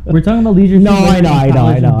 So We're talking about leisure. no, suit I know, wearing,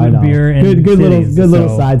 college, and good beer and good cities, little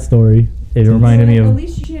so side story. It reminded me At of.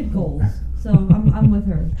 least she had goals. So I'm with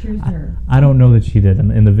her. Cheers to her. I don't know that she did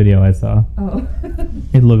in the video I saw. Oh.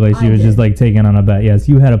 It looked like she I was just did. like taking on a bet. Yes,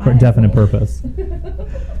 you had a I had definite goals. purpose.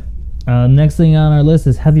 Next thing on our list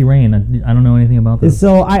is Heavy Rain. I don't know anything about this.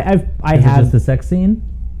 So I is it have just a sex scene?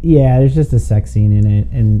 yeah. There's just a sex scene in it,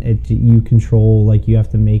 and you control like you have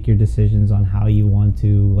to make your decisions on how you want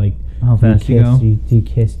to like. How do fast you kiss, go? Do you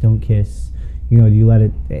kiss? Don't kiss. You know, do you let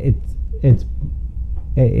it?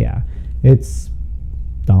 Yeah. It's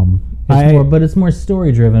dumb. But it's more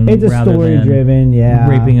story driven. It's a rather story than driven. Yeah.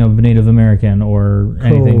 raping of Native American or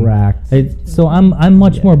anything. Correct. So I'm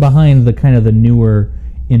much more behind the kind of the newer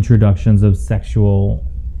introductions of sexual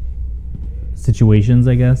situations,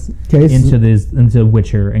 I guess, 'Kay, so- into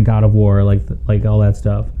Witcher and God of War, like all that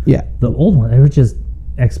stuff. Yeah. The old one, they were just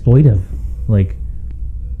exploitive. Like,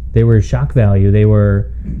 they were shock value. They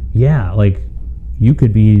were, like, you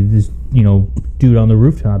could be this, dude on the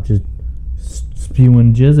rooftop just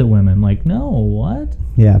spewing jizz at women. Like, no, what?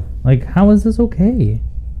 Yeah. Like, how is this okay?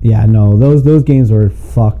 Yeah, no, those games were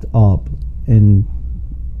fucked up. And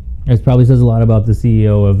It probably says a lot about the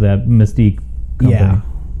CEO of that Mystique company. Yeah.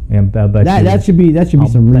 And I bet you, that should be I'll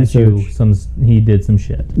some bet you research. he did some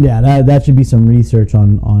shit. Yeah, that should be some research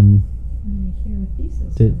on Here with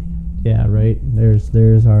thesis. Did, yeah, right.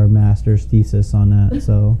 There's our master's thesis on that.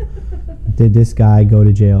 So, did this guy go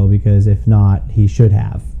to jail? Because if not, he should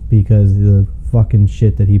have. Because the fucking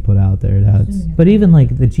shit that he put out there. That's But even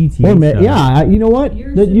like the GTA stuff. yeah. You know what?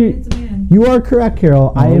 You're That assuming it's a man. you are correct,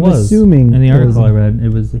 Carol. I Well, it am was. assuming. In the it was- article I read,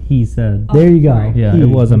 it was he said. There you go. Sorry. Yeah, it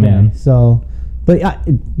was a man. So, but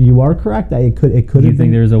you are correct. It could Do have you been.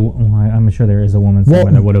 think there's I'm sure there is a woman Well,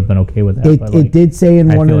 somewhere that would have been okay with that. It, but it like, did say in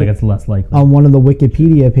I one feel of like it's less likely. on one of the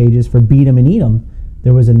Wikipedia pages for Beat 'em and Eat 'em.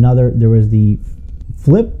 There was the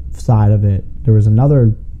flip side of it. There was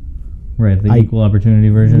another. Right, the equal opportunity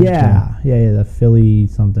version. Yeah, the Philly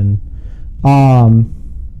something.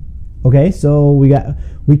 Okay, so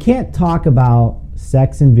we can't talk about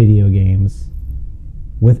sex in video games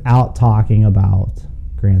without talking about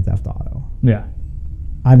Grand Theft Auto. Yeah.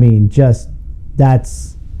 I mean, just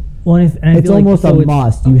that's Well, and I it's feel like- almost so a it's-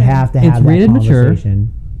 must. You have to It's have that rated mature.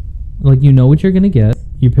 conversation. Like, you know what you're gonna get.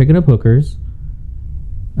 You're picking up hookers.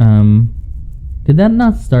 Did that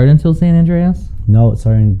not start until San Andreas? No, it's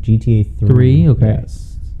starting in GTA 3. 3? Okay.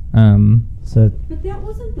 Yes. So But that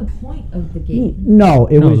wasn't the point of the game. no,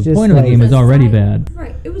 it was the just point of the like, game is a already side- bad.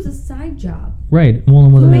 Right. It was a side job. Right. Well, it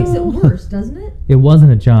It wasn't. makes it worse, doesn't it? It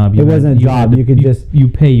wasn't a job. It wasn't a job. You could just- you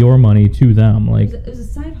pay your money to them. Like, It was a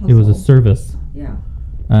side hustle. it was a service. Yeah.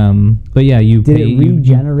 But yeah, you did pay. it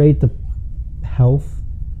regenerate the health?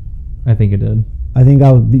 I think it did. I think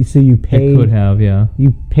I would be. So you It paid. could have. Yeah.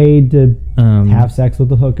 You paid to have sex with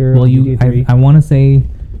the hooker. Well, in you. GTA 3? I want to say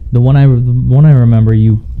the one I remember.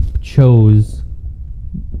 You chose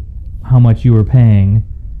how much you were paying.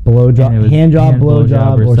 and it blowjob, was hand job,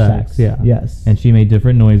 blowjob, or sex. sex. Yeah. Yes. And she made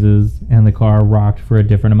different noises, and the car rocked for a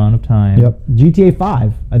different amount of time. Yep. GTA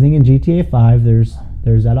 5. I think in GTA 5 there's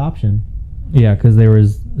that option. Yeah, because there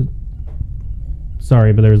was.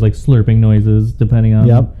 Sorry, but there was like slurping noises depending on.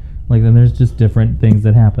 Yep. Like, then there's just different things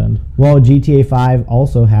that happened. Well, GTA 5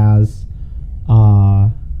 also has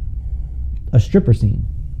a stripper scene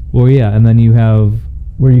Well, yeah, and then you have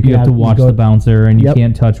where you, can you have to watch go- the bouncer, and you Yep.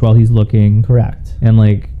 can't touch while he's looking. Correct. And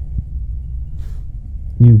like,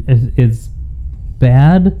 You it's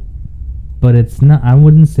bad, but it's not. I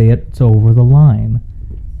wouldn't say it's over the line.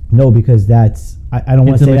 no, because that's I don't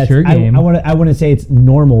want It's to a say that's mature game. I want to say it's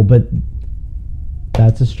normal, but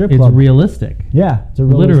that's a strip It's club. realistic, Yeah, it's a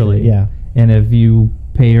realistic, literally. Yeah. And if you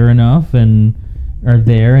pay her enough and are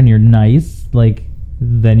there and you're nice, like,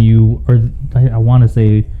 then you or I want to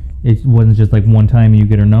say it wasn't just like one time you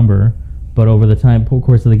get her number, but over the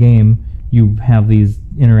course of the game, you have these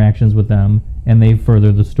interactions with them, and they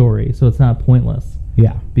further the story. So it's not pointless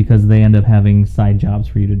Yeah. because they end up having side jobs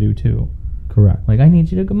for you to do too. Correct. Like, I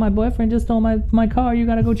need you to go. My boyfriend just stole my car. You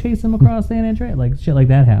got to go chase him across San Andreas. Like, shit like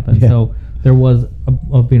that happened. Yeah. So there was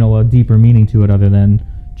a deeper meaning to it other than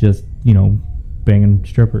just banging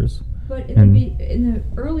strippers. But And- in the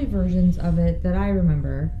early versions of it that I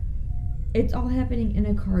remember, it's all happening in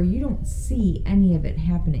a car. You don't see any of it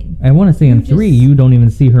happening. I want to say in You 3, just- you don't even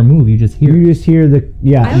see her move. You just hear. You it. just hear the I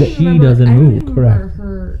don't even she remember, doesn't I don't move. even remember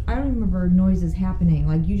Correct. I don't even remember noises happening.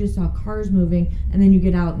 Like, you just saw cars moving, and then you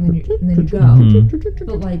get out, and then you go. Mhm.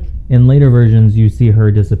 But like, In later versions, you see her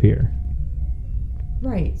disappear.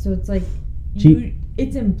 right, so it's like G-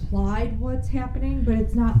 it's implied what's happening, but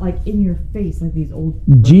it's not like in your face like these old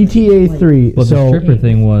GTA like- 3. But the So stripper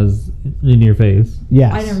thing was in your face.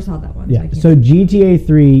 yes. I never saw that one. Yeah. I can't- So GTA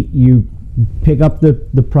 3, you pick up the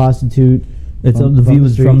prostitute. It's from- the from view the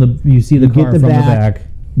is street. from the. You see the You get car the from back. the back.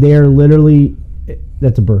 They are literally,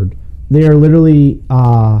 that's a bird. They are literally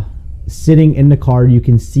sitting in the car. You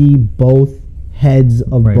can see both heads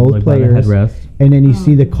of Right, both like by the players, headrest. and then you Oh.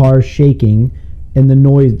 see the car shaking, and the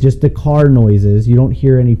noise, just the car noises. You don't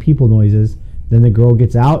hear any people noises. Then the girl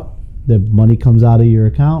gets out. The money comes out of your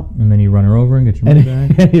account, And then you run her over and get your money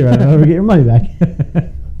back. and you run over, get your money back.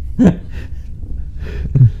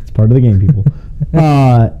 It's part of the game, people.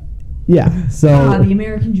 Yeah. So the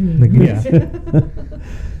American dream. Yeah.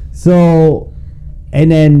 So,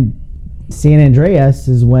 and then San Andreas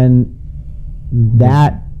is when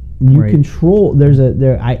that You Right. control.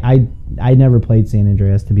 I never played San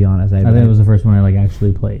Andreas, to be honest. I think it was the first one I like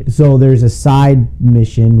actually played. So there's a side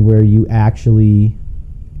mission where you actually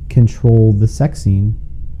control the sex scene.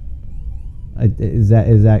 Is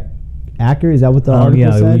that accurate? Is that what the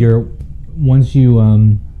article said? You're once you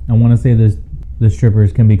I want to say the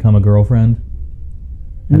strippers can become a girlfriend,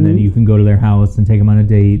 and then Mhm. you can go to their house and take them on a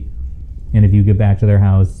date. And if you get back to their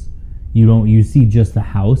house, you see just the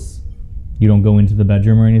house. You don't go into the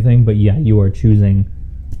bedroom or anything, but yeah, you are choosing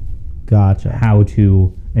Gotcha. how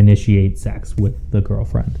to initiate sex with the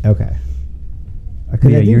girlfriend. Okay. But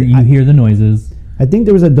yeah, you hear the noises. I think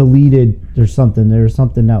there was a deleted or something. There was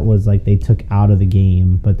something that was like they took out of the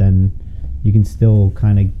game, but then you can still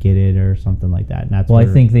kind of get it or something like that. And that's Well, I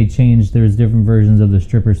where- think they changed. There's different versions of the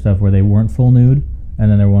stripper stuff where they weren't full nude, and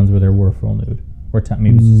then there were ones where they were full nude, or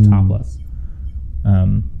maybe it's just topless,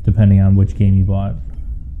 depending on which game you bought.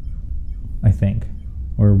 I think,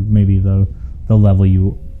 or maybe the level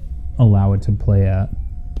you allow it to play at.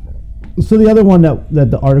 So the other one that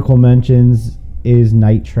the article mentions is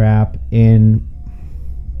Night Trap, and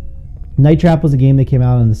Night Trap was a game that came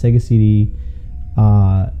out on the Sega CD.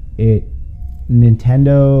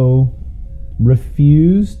 Nintendo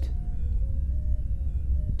refused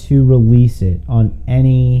to release it on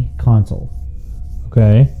any console.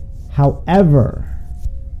 Okay. However,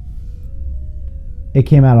 it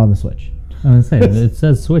came out on the Switch. I'm gonna say it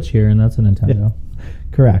says Switch here, and that's a Nintendo.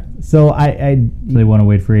 Correct. So So they want to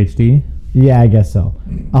wait for HD. yeah, I guess so.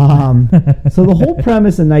 So the whole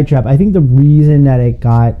premise of Night Trap, I think the reason that it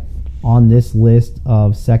got on this list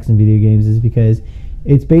of sex and video games is because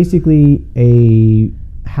it's basically a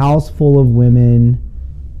house full of women.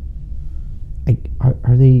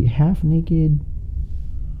 Are they half naked?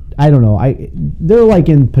 I don't know. They're like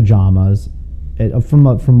in pajamas.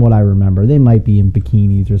 From what I remember, they might be in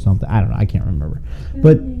bikinis or something. I don't know. I can't remember.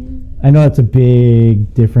 But I know it's a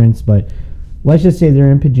big difference. But let's just say they're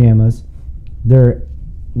in pajamas. They're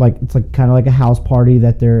like it's like kind of like a house party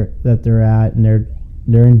that they're at, and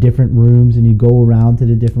they're in different rooms, and you go around to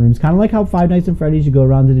the different rooms, kind of like how Five Nights at Freddy's. You go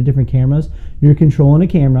around to the different cameras. You're controlling a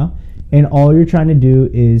camera, and all you're trying to do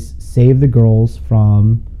is save the girls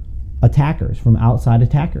from attackers, from outside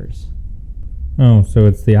attackers. Oh, so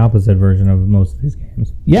it's the opposite version of most of these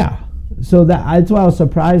games. Yeah. So that's why I was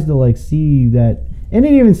surprised to like see that, and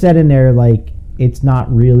it even said in there like it's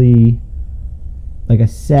not really like a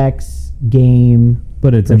sex game,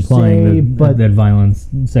 But it's per implying se,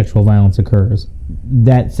 that sexual violence occurs.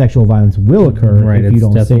 that sexual violence will occur Right, if you it's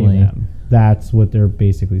don't save definitely- them. That's what they're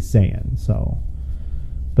basically saying. So,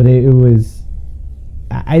 but it was,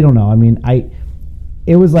 I don't know. I mean,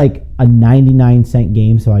 it was like a 99-cent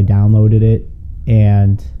game, so I downloaded it,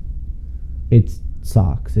 and it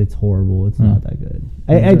sucks. It's horrible. It's not that good.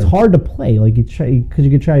 It's hard to play. Like because you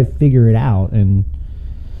could try to figure it out, and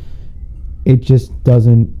it just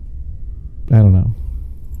doesn't. I don't know.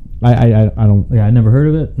 I don't. Yeah, I never heard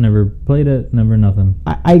of it, never played it, never nothing.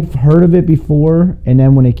 I've heard of it before, and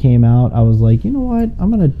then when it came out, I was like, you know what?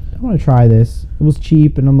 I'm gonna try this. It was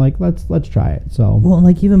cheap, and I'm like, let's try it. So Well,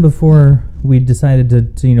 like even before we decided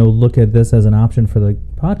to look at this as an option for the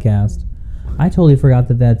podcast, I totally forgot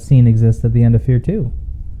that scene exists at the end of Fear 2,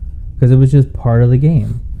 because it was just part of the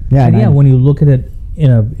game. Yeah, and and yeah, I- when you look at it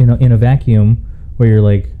in a vacuum, where you're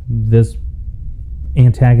like, this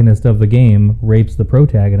antagonist of the game rapes the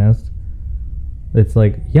protagonist, it's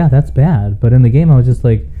like, yeah, that's bad. But in the game, I was just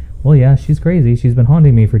like, well, yeah, she's crazy. She's been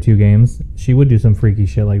haunting me for 2 games. She would do some freaky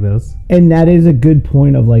shit like this. and that is a good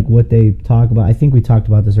point of like what they talk about. I think we talked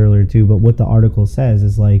about this earlier too, but what the article says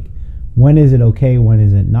is like, when is it okay? When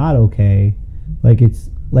is it not okay? Like it's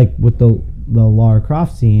like with the Lara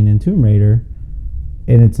Croft scene in Tomb Raider,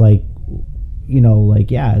 and it's like,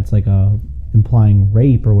 like yeah, it's like implying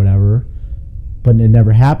rape or whatever, but it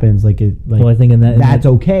never happens. Like it, like Well, I think that's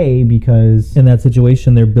okay because in that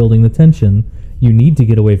situation, they're building the tension. You need to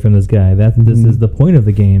get away from this guy. This is the point of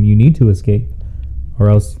the game. You need to escape, or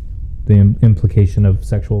else the implication of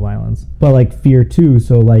sexual violence. but like Fear 2.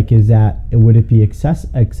 So like, would it be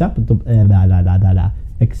acceptable?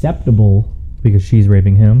 Acceptable Because she's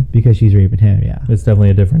raping him. because she's raping him? Yeah. It's definitely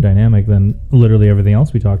a different dynamic than literally everything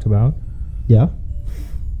else we talked about. Yeah.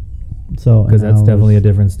 So Because that's now definitely a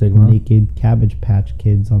there's different stigma. naked Cabbage Patch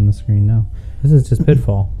Kids on the screen now. This is just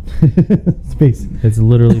Pitfall. It's It's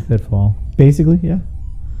literally Pitfall. basically, yeah.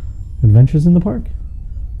 Adventures in the Park.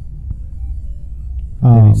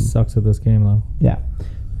 Maybe sucks at this game though. Yeah.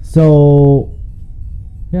 So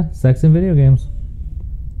Yeah, sex in video games.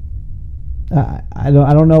 I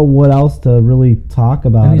don't know what else to really talk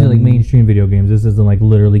about. And these are like I mean, mainstream video games. This isn't like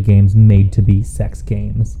literally games made to be sex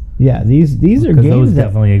games. Yeah, these are Because games those that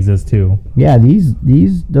definitely exist too. yeah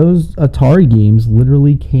those Atari games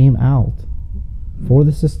literally came out for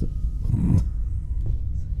the system.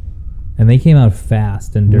 And they came out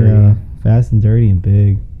fast and dirty. Yeah, fast and dirty and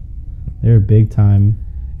big. They were big time.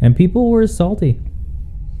 And people were salty.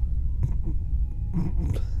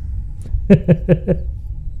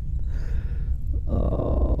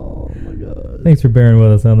 Oh my god. Thanks for bearing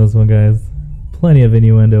with us on this one, guys. Plenty of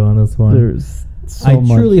innuendo on this one. There's so I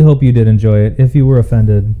much. truly hope you did enjoy it. If you were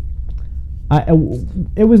offended,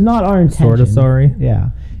 It was not our intention. sort of sorry. Yeah.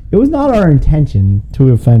 It was not our intention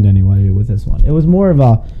to offend anybody with this one. It was more of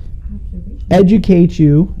a educate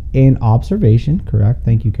you in observation. Correct.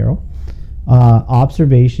 Thank you, Carol.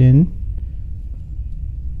 Observation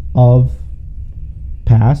of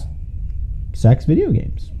past sex video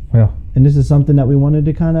games. Yeah. And this is something that we wanted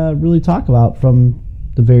to kind of really talk about from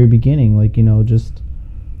the very beginning. Like, just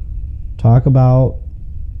talk about.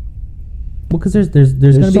 Well, because there's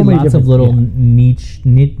going to so be many lots of different- little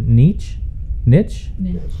yeah. niche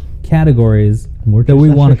categories that we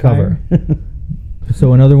want to cover. Worcestershire.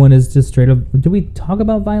 So another one is just straight up. Did we talk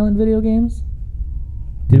about violent video games?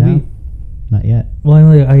 Did No. we? Not yet. Well,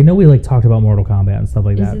 I know we talked about Mortal Kombat and stuff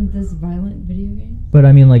like that. Isn't this violent video game? But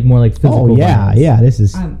I mean, more like physical. Oh yeah, violence. yeah. This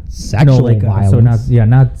is Um, sexual violence. So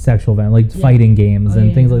not sexual violence, Yeah. fighting games Oh, and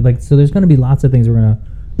yeah, things yeah. like. So there's going to be lots of things we're going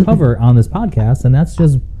to cover on this podcast, and that's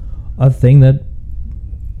just a thing that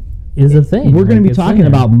is a thing. We're going to be it's in talking there.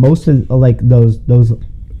 about most of those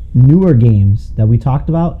newer games that we talked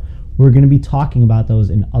about. We're going to be talking about those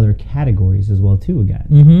in other categories as well too. Again,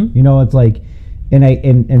 Mhm. it's like,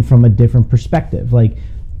 and from a different perspective. Like,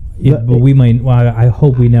 Yeah, but we might. Well, I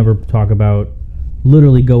hope we never talk about.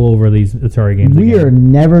 Literally go over these Atari games. we again. are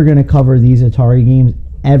never going to cover these Atari games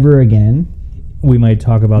ever again. We might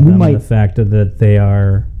talk about them and might- the fact that they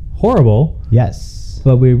are horrible, Yes,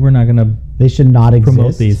 but we're not going to they should not exist.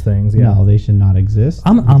 promote these things. Yeah. No, they should not exist.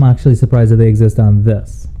 I'm actually surprised that they exist on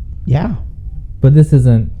this. Yeah. But this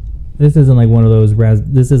isn't like one of those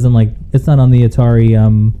this isn't like it's not on the Atari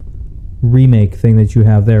remake thing that you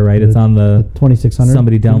have there, right? It's on the 2600.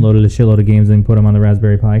 somebody downloaded a shitload of games and put them on the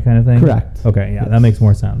Raspberry Pi kind of thing. Correct. Okay, yeah, Yes. that makes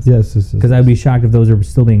more sense. Yes, Because I'd be shocked if those are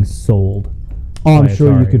still being sold. Oh, I'm by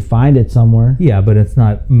sure you Atari. could find it somewhere. Yeah, but it's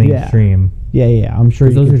not mainstream. Yeah. I'm sure.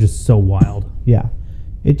 Because You those could, are just so wild, yeah.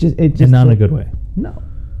 It just and not in a good way.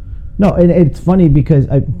 No, and it's funny because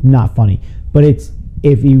not funny, but it's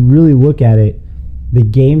if you really look at it, the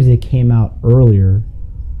games that came out earlier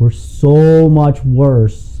were so much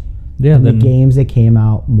worse Yeah, than then the games that came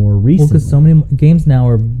out more well, recently. because so many games now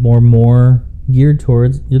are more geared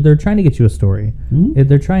towards. They're trying to get you a story. Mhm.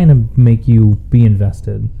 They're trying to make you be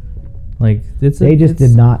invested. Like they just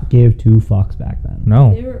did not give two fucks back then.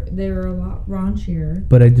 No, They were a lot raunchier.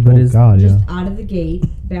 but Oh it's God, Just yeah. out of the gate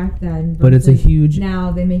back then. But it's a versus huge-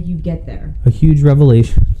 Now they make you get there. a huge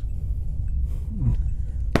revelation.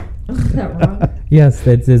 Is that wrong? Yes,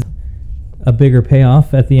 that is a bigger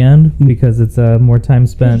payoff at the end because it's more time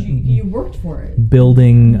 'Cause spent you worked for it.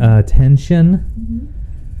 building tension.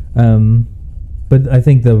 But I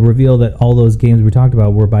think the reveal that all those games we talked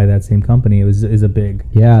about were by that same company is a big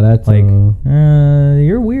Yeah, that's like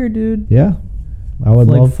you're weird, dude. yeah. I would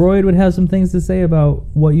Like love. Freud would have some things to say about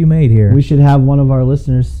what you made here. We should have one of our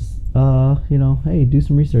listeners. Hey, do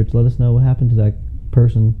some research. Let us know what happened to that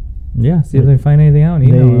person. Yeah, see if they find anything out. And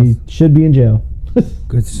email They us. should be in jail.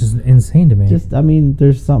 It's just insane to me.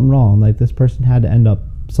 There's something wrong. Like this person had to end up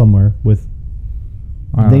somewhere with.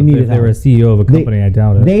 I don't they know, needed if they were a help. CEO of a company, I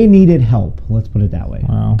doubt it. They needed help. Let's put it that way.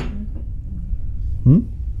 Wow.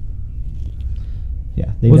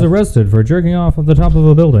 Yeah. They Was def- arrested for jerking off at the top of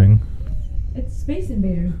a building. It's Space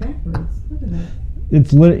Invaders backwards. Look at that.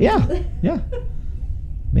 It's yeah.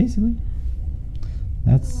 Basically.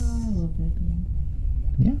 That's Oh, I love that game.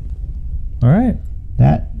 yeah. All right.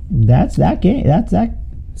 That's that game. That's that.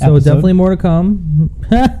 So episode. definitely more to come.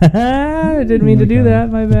 I didn't mean to do that.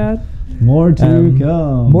 My bad. More to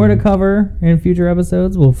come. More to cover in future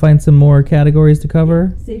episodes. We'll find some more categories to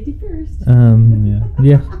cover. Safety first.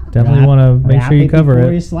 Yeah, definitely want to make sure you cover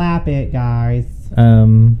before you it. slap it, guys.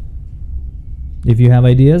 If you have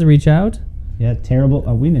ideas, reach out. Yeah, terrible.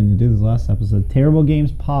 We didn't do this last episode.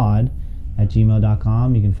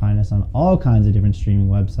 TerribleGamesPod@gmail.com. You can find us on all kinds of different streaming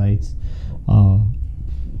websites.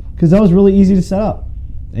 Because that was really easy to set up.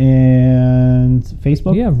 And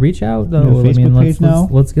Facebook. Yeah, reach out We have though. a Facebook let's, page now.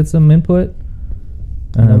 let's get some input.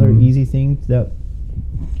 Another easy thing that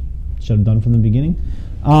should have done from the beginning.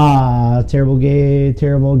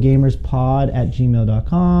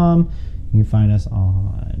 TerribleGamersPod@gmail.com. You can find us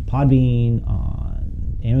on Podbean,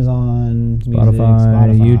 on Amazon Music,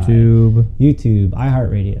 Spotify, YouTube,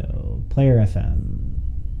 iHeartRadio, Player FM,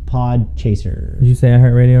 Pod Chaser. Did you say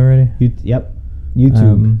iHeartRadio already? Yep.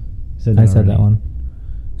 YouTube. I said that one.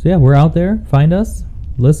 So yeah, we're out there. Find us.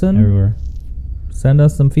 Listen. Everywhere. Send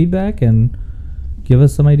us some feedback and give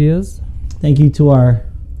us some ideas. Thank you to our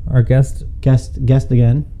guest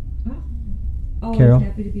again. Always Carol.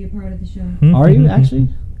 happy to be a part of the show. Are you actually?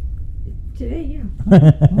 Today, yeah.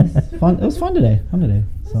 It was fun today.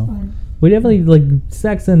 That's So fun. We definitely like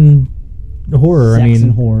sex and horror. sex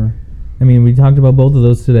and horror. I mean, we talked about both of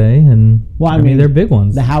those today, and Well, I mean they're big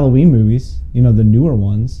ones. The Halloween movies, the newer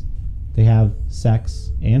ones, they have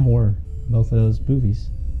sex and horror. Both of those movies,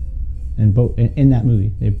 and both in that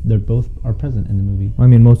movie, they're both are present in the movie. I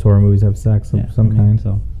mean, most horror movies have sex of some kind.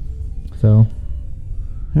 So, all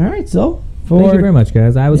right. So thank you very much,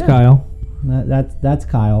 guys. I was Kyle. That's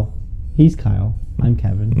Kyle. He's Kyle. I'm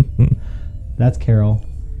Kevin. That's Carol,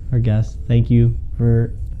 our guest. Thank you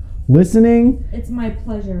for listening. It's my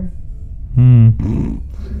pleasure.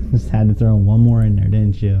 Just had to throw one more in there,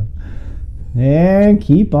 didn't you? And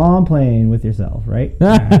keep on playing with yourself, right?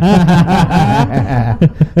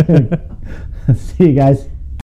 See you guys.